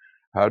happen.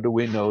 How do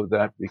we know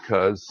that?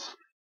 Because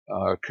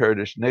our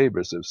Kurdish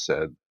neighbors have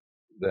said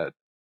that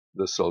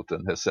the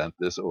Sultan has sent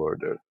this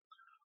order.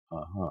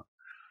 Uh-huh.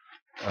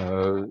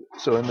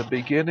 So in the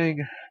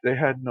beginning, they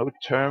had no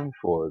term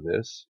for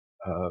this.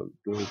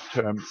 The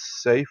term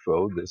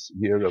Sappho, this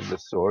year of the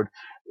sword,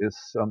 is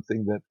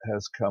something that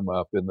has come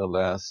up in the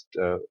last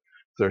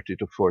 30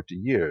 to 40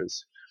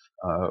 years.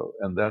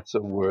 And that's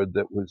a word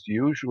that was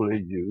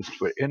usually used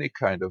for any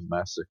kind of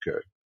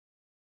massacre.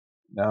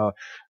 Now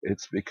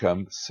it's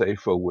become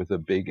Sappho with a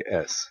big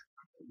S,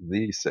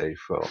 the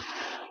Sappho.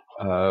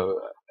 Uh,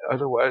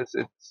 Otherwise,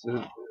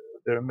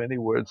 there are many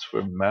words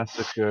for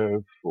massacre,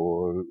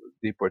 for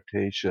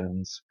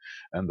deportations,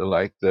 and the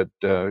like that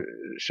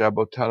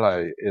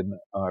Shabotalai in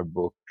our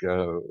book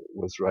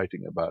was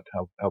writing about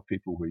how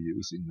people were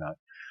using that.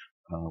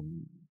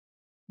 Um,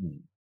 hmm.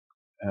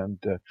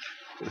 and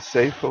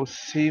Sappho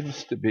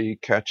seems to be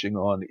catching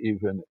on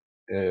even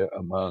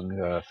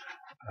among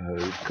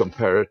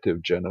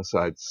comparative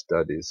genocide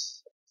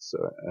studies. So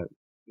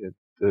it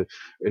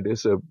it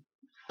is a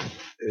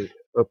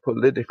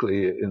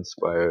politically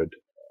inspired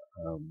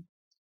um,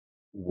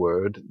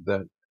 word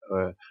that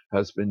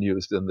has been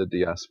used in the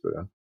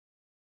diaspora.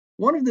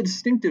 One of the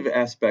distinctive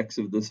aspects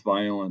of this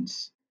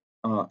violence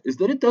is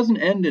that it doesn't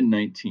end in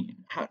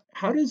 19.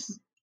 How does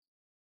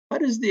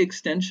the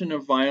extension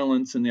of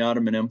violence in the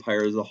Ottoman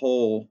Empire as a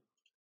whole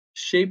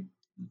shape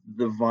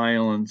the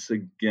violence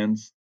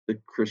against the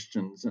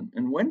Christians,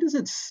 and when does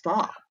it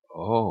stop?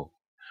 Oh,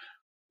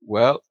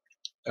 well,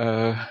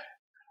 uh,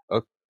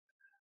 uh,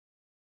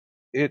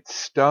 it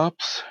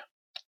stops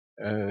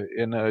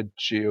in a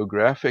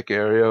geographic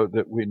area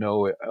that we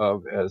know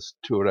of as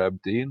Tur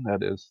Abdin,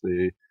 that is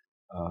the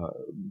uh,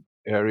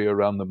 area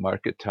around the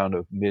market town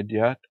of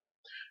Midyat,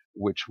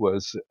 which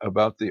was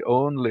about the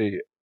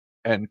only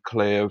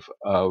enclave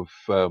of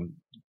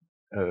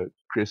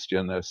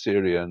Christian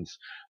Assyrians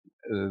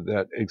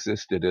that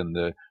existed in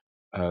the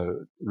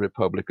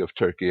Republic of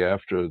Turkey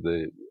after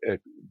the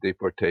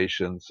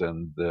deportations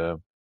and the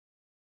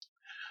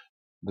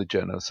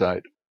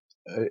genocide.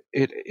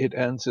 It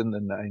ends in the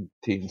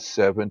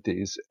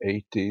 1970s,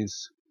 80s.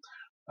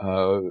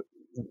 Uh,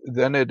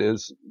 then it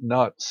is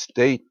not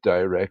state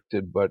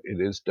directed, but it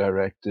is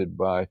directed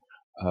by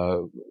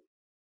uh,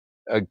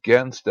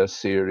 against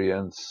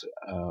Assyrians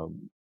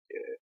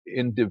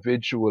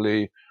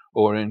individually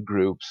or in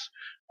groups.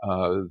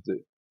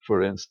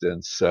 For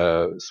instance,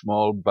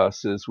 small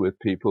buses with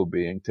people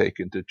being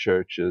taken to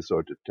churches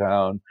or to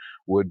town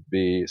would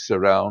be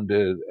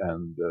surrounded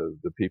and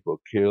the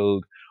people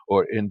killed,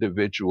 or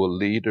individual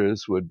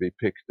leaders would be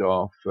picked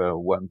off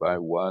one by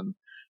one.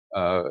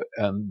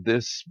 And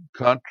this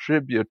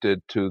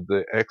contributed to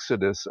the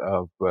exodus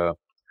of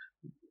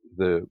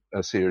the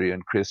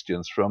Assyrian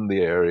Christians from the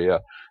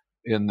area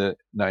in the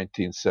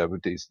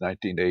 1970s,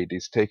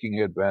 1980s,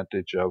 taking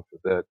advantage of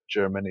that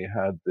Germany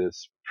had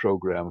this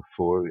program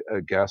for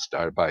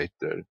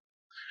Gastarbeiter.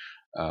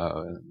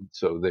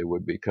 So they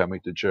would be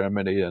coming to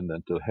Germany and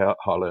then to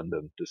Holland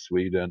and to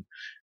Sweden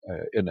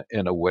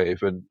in a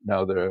wave. And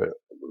now there are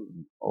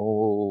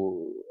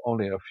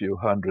only a few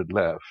hundred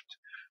left.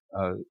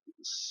 Uh,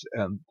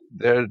 and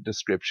their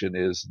description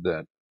is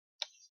that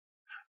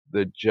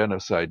the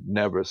genocide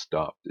never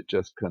stopped. It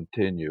just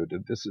continued.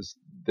 And this is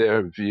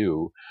their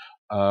view.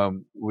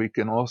 We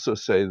can also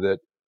say that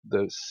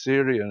the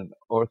Syrian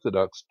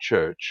Orthodox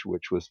Church,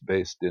 which was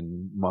based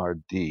in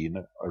Mardin,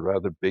 a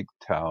rather big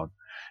town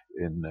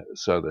in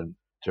southern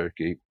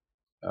Turkey,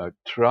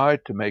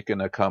 tried to make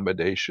an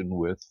accommodation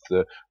with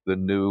the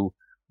new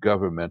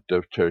government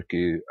of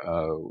Turkey,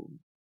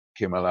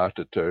 Kemal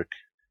Ataturk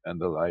and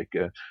the like,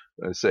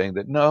 saying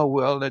that no,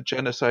 well, the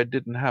genocide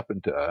didn't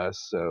happen to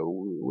us.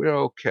 We're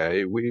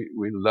okay. We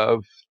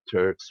love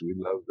Turks. We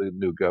love the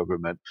new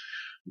government.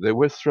 They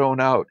were thrown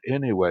out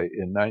anyway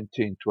in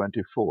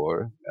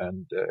 1924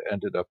 and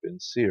ended up in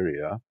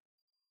Syria.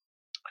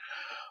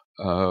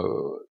 Uh,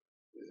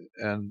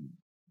 and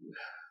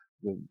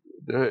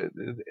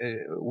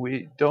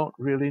we don't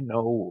really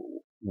know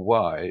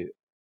why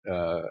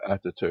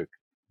Ataturk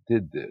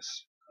did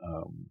this.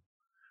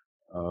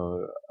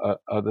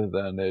 Other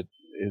than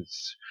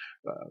it's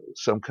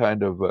some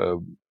kind of a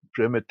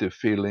primitive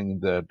feeling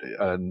that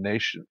a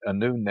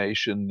new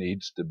nation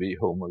needs to be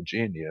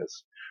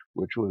homogeneous,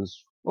 which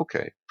was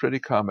okay, pretty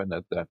common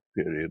at that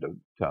period of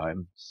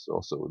time. It's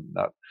also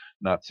not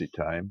Nazi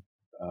time.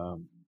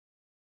 Um,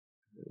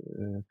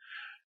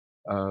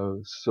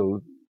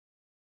 so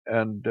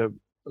and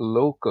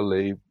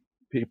locally,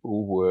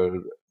 people were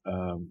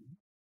um,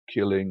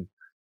 killing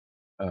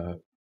uh,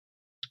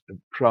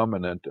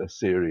 prominent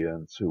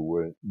Assyrians who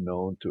were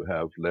known to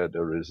have led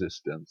a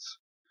resistance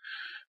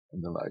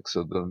and the like.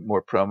 So the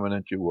more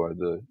prominent you were,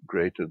 the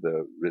greater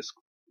the risk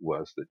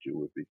was that you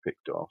would be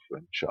picked off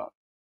and shot.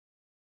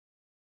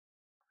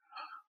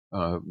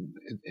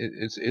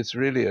 It's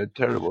really a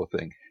terrible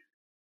thing.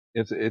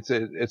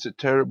 It's a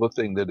terrible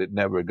thing that it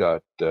never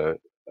got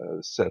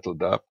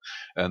settled up,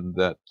 and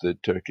that the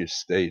Turkish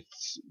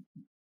state's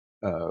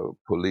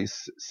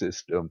police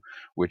system,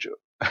 which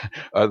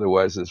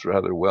otherwise is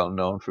rather well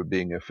known for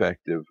being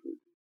effective,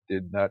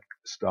 did not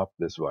stop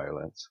this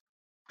violence.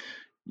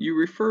 You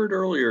referred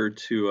earlier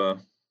to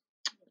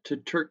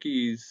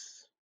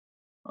Turkey's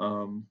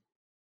um,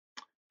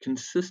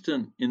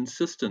 consistent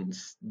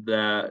insistence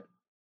that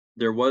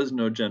there was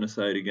no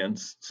genocide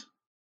against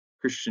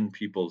Christian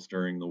peoples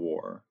during the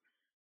war.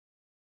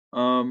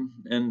 And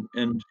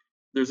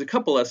there's a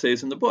couple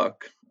essays in the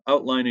book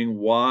outlining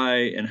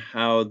why and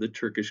how the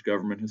Turkish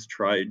government has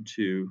tried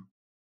to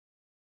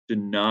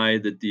deny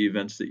that the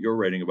events that you're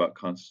writing about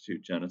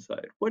constitute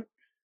genocide. What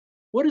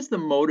is the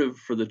motive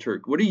for the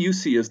Turk? What do you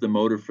see as the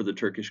motive for the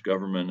Turkish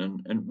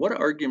government, and what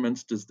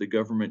arguments does the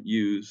government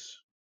use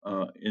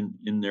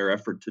in their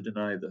effort to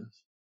deny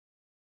this?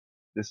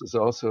 This is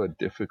also a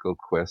difficult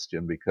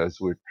question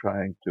because we're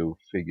trying to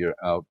figure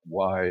out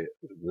why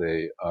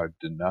they are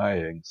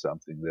denying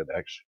something that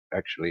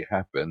actually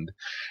happened,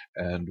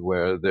 and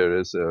where there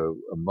is a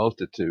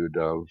multitude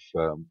of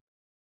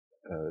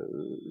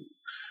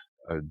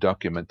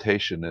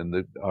documentation in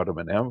the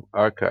Ottoman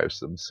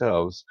archives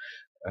themselves.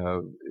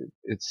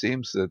 It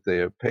seems that they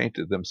have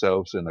painted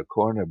themselves in a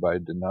corner by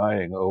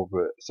denying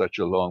over such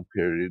a long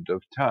period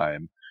of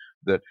time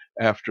that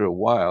after a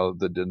while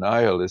the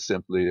denial is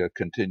simply a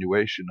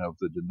continuation of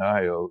the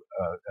denial,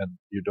 and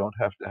you don't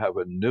have to have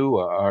a new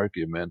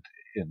argument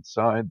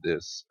inside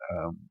this.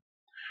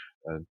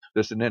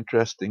 There's an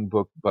interesting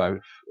book by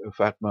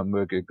Fatma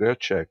Müge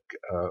Göçek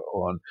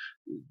on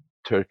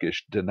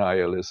Turkish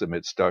denialism.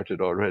 It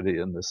started already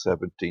in the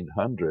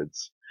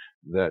 1700s,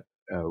 that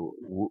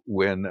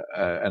when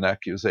an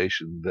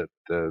accusation that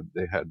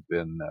there had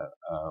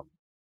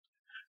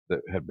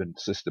been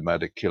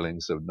systematic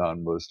killings of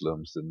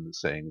non-Muslims, and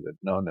saying that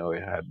no,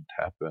 it hadn't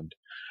happened.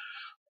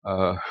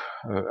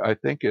 I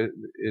think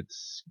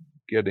it's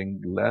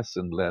getting less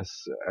and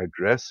less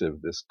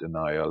aggressive, this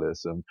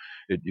denialism.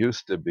 It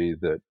used to be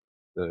that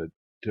the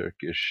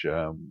Turkish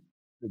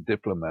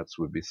diplomats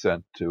would be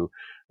sent to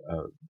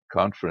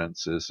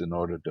conferences in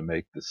order to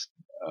make this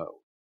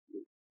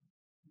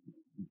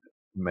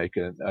make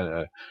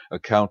a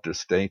counter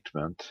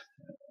statement,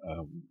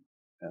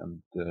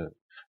 and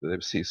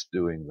they've ceased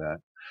doing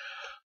that.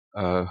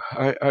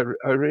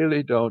 I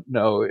really don't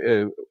know.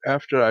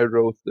 After I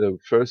wrote the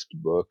first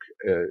book,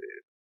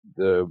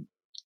 the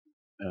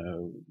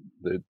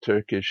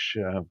Turkish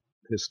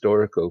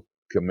Historical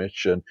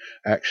Commission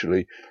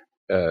actually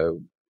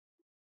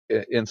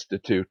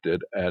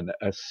instituted an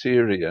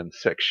Assyrian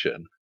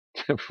section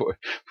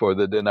for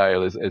the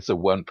denial. It's a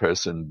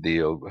one-person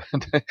deal, but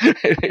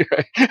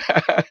anyway,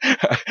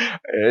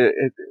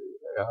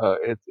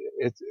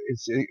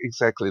 it's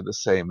exactly the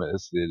same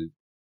as the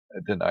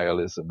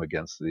denialism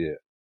against the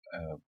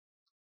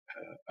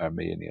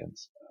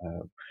Armenians.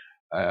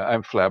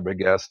 I'm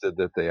flabbergasted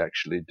that they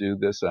actually do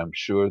this. I'm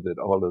sure that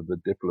all of the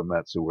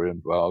diplomats who were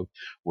involved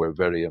were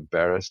very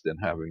embarrassed in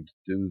having to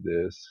do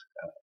this.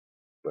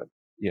 But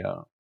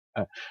yeah,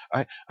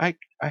 I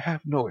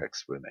have no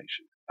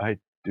explanation. I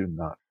do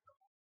not.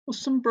 Well,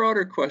 some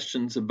broader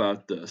questions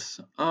about this.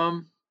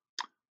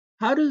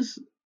 How does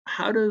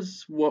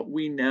what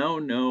we now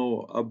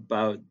know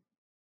about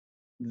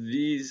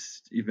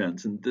these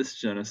events and this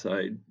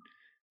genocide,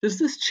 does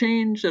this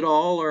change at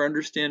all our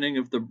understanding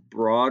of the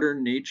broader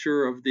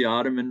nature of the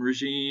Ottoman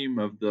regime,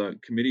 of the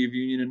Committee of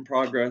Union and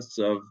Progress,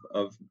 of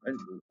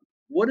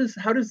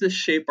how does this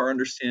shape our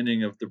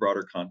understanding of the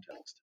broader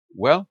context?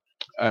 Well,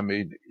 I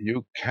mean,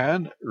 you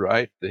can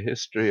write the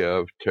history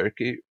of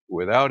Turkey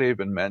without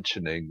even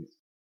mentioning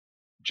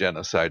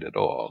genocide at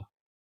all.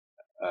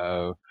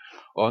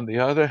 On the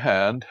other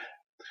hand,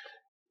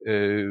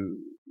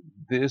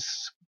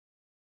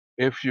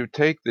 if you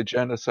take the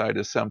genocide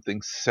as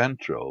something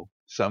central,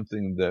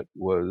 something that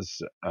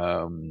was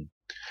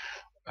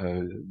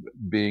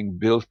being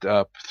built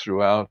up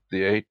throughout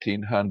the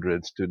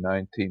 1800s to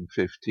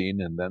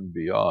 1915 and then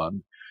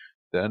beyond,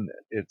 then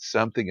it's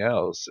something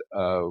else.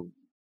 The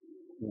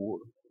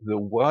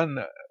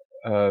one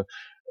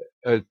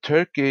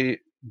Turkey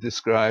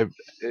described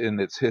in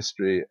its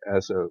history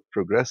as a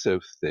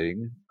progressive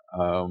thing,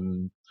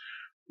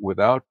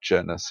 without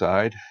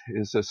genocide,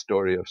 is a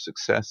story of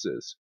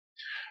successes.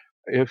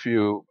 If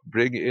you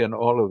bring in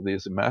all of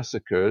these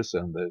massacres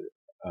and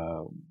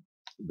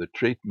the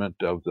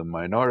treatment of the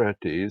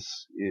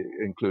minorities,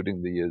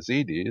 including the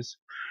Yazidis,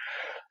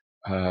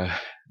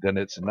 then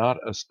it's not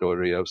a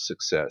story of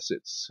success.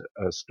 It's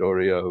a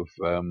story of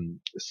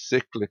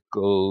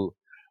cyclical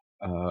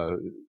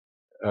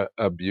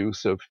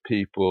abuse of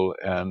people,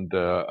 and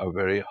a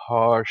very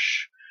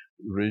harsh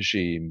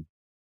regime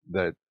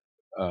that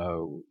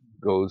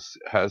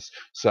has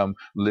some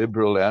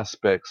liberal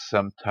aspects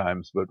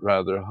sometimes, but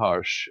rather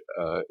harsh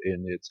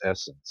in its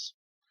essence.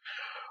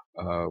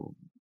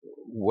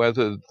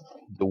 Whether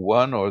the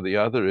one or the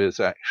other is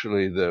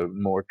actually the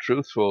more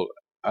truthful,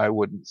 I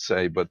wouldn't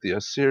say, but the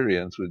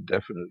Assyrians would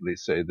definitely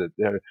say that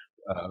their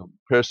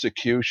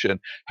persecution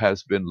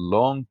has been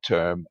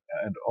long-term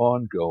and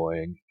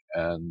ongoing.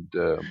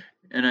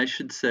 And I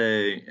should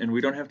say, and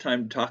we don't have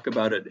time to talk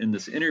about it in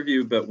this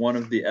interview, but one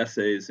of the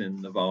essays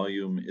in the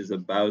volume is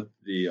about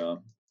the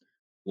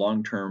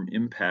long-term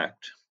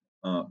impact,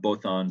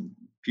 both on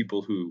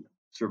people who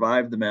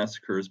survived the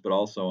massacres, but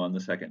also on the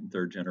second and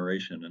third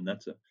generation. And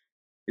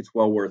it's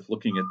well worth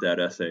looking at that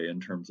essay in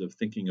terms of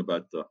thinking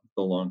about the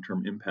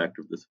long-term impact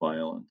of this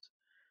violence.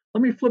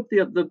 Let me flip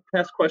the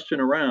past question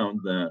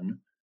around then.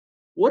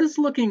 What is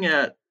looking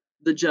at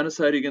the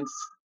genocide against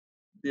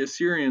the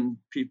Assyrian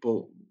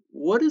people?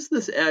 What does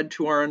this add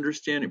to our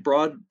understanding,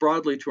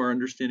 broadly to our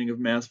understanding of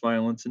mass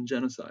violence and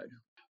genocide?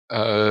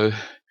 Uh,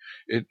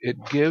 it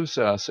gives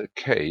us a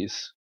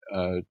case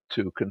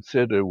to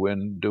consider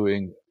when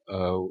doing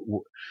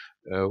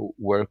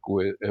work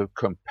with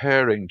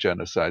comparing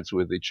genocides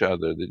with each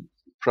other. The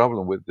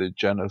problem with the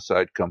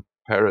genocide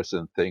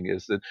comparison thing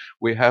is that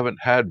we haven't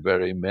had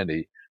very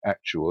many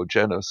actual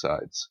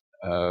genocides,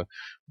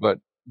 but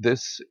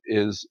this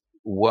is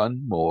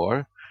one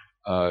more.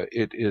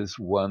 It is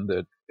one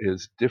that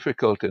is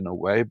difficult in a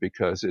way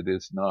because it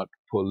is not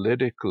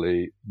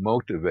politically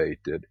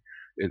motivated.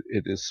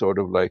 It is sort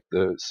of like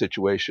the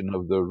situation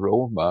of the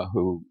Roma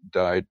who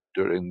died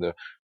during the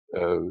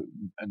uh,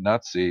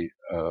 Nazi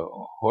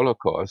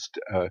Holocaust,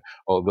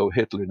 although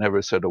Hitler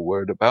never said a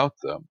word about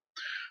them.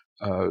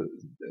 Uh,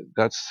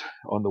 that's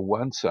on the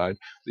one side.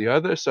 The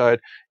other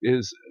side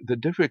is the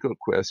difficult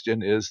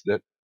question is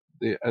that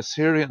the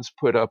Assyrians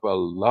put up a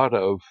lot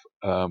of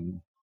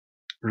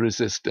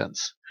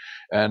resistance.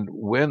 And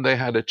when they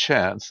had a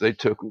chance, they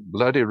took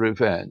bloody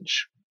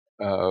revenge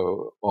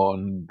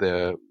on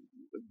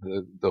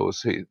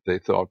those they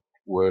thought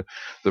were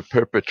the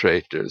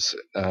perpetrators.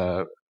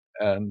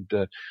 And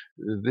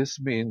this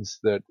means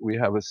that we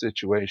have a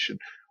situation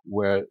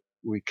where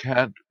we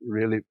can't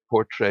really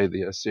portray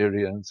the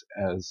Assyrians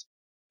as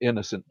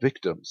innocent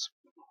victims,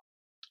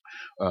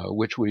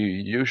 which we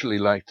usually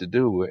like to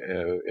do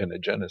in a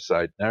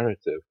genocide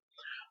narrative.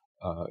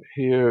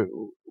 Here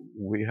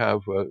we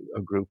have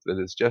a group that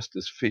is just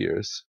as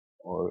fierce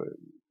or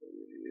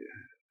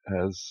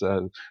as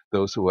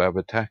those who have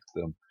attacked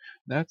them.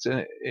 That's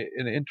an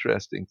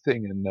interesting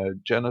thing, and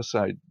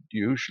genocide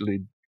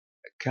usually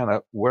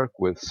cannot work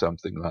with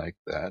something like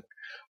that.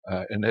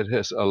 And it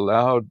has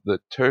allowed the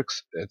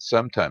Turks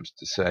sometimes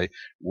to say,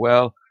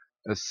 well,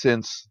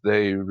 since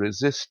they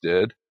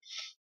resisted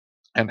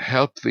and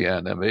helped the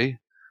enemy,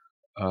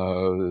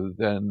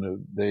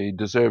 then they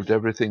deserved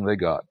everything they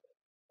got.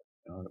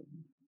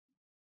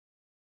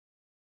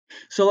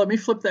 So let me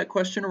flip that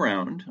question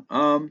around.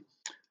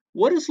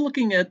 What does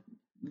looking at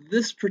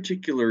this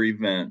particular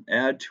event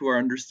add to our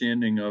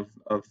understanding of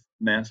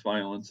mass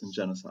violence and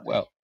genocide?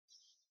 Well,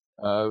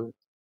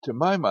 to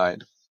my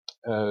mind,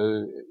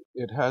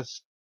 it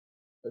has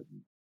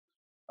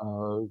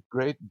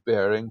great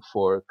bearing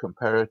for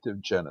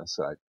comparative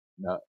genocide.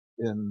 Now,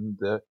 in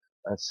the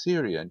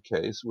Assyrian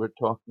case, we're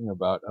talking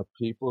about a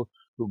people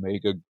who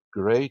make a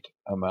great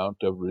amount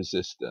of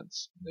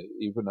resistance. They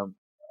even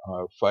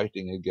are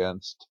fighting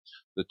against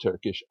the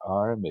Turkish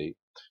army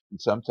and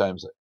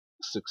sometimes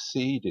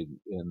succeeding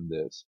in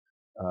this.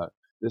 Uh,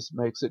 this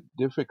makes it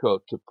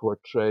difficult to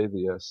portray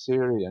the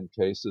Assyrian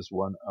case as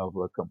one of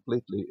a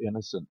completely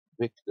innocent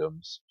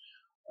victims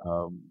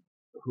um,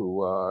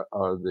 who are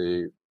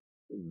the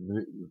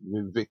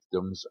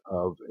victims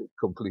of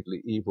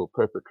completely evil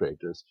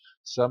perpetrators.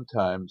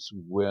 Sometimes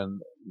when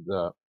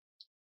the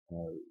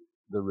uh,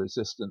 the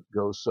resistant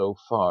goes so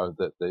far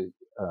that they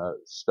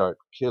start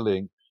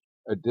killing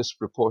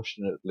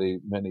disproportionately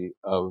many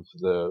of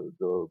the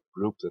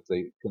group that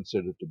they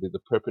consider to be the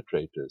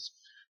perpetrators,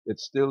 it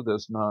still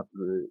does not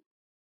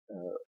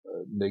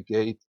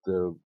negate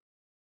the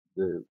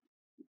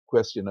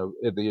question of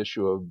the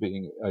issue of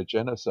being a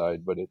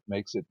genocide, but it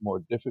makes it more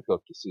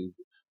difficult to see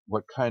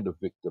what kind of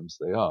victims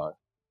they are.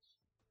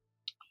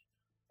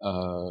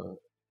 Uh,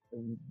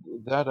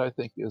 that I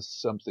think is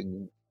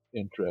something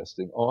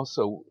interesting.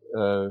 Also,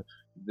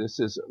 this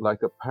is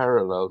like a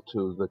parallel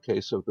to the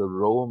case of the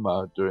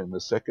Roma during the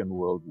Second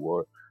World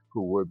War,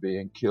 who were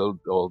being killed,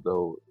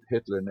 although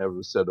Hitler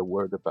never said a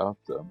word about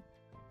them.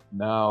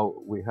 Now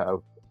we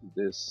have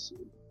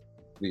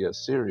the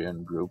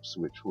Assyrian groups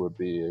which were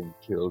being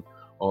killed,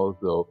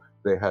 although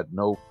they had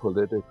no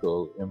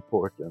political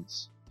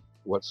importance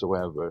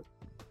whatsoever,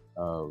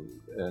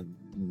 and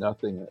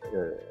nothing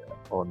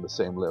on the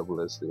same level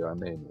as the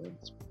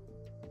Armenians.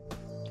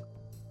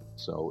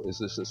 So is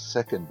this a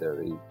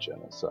secondary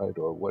genocide,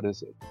 or what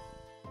is it?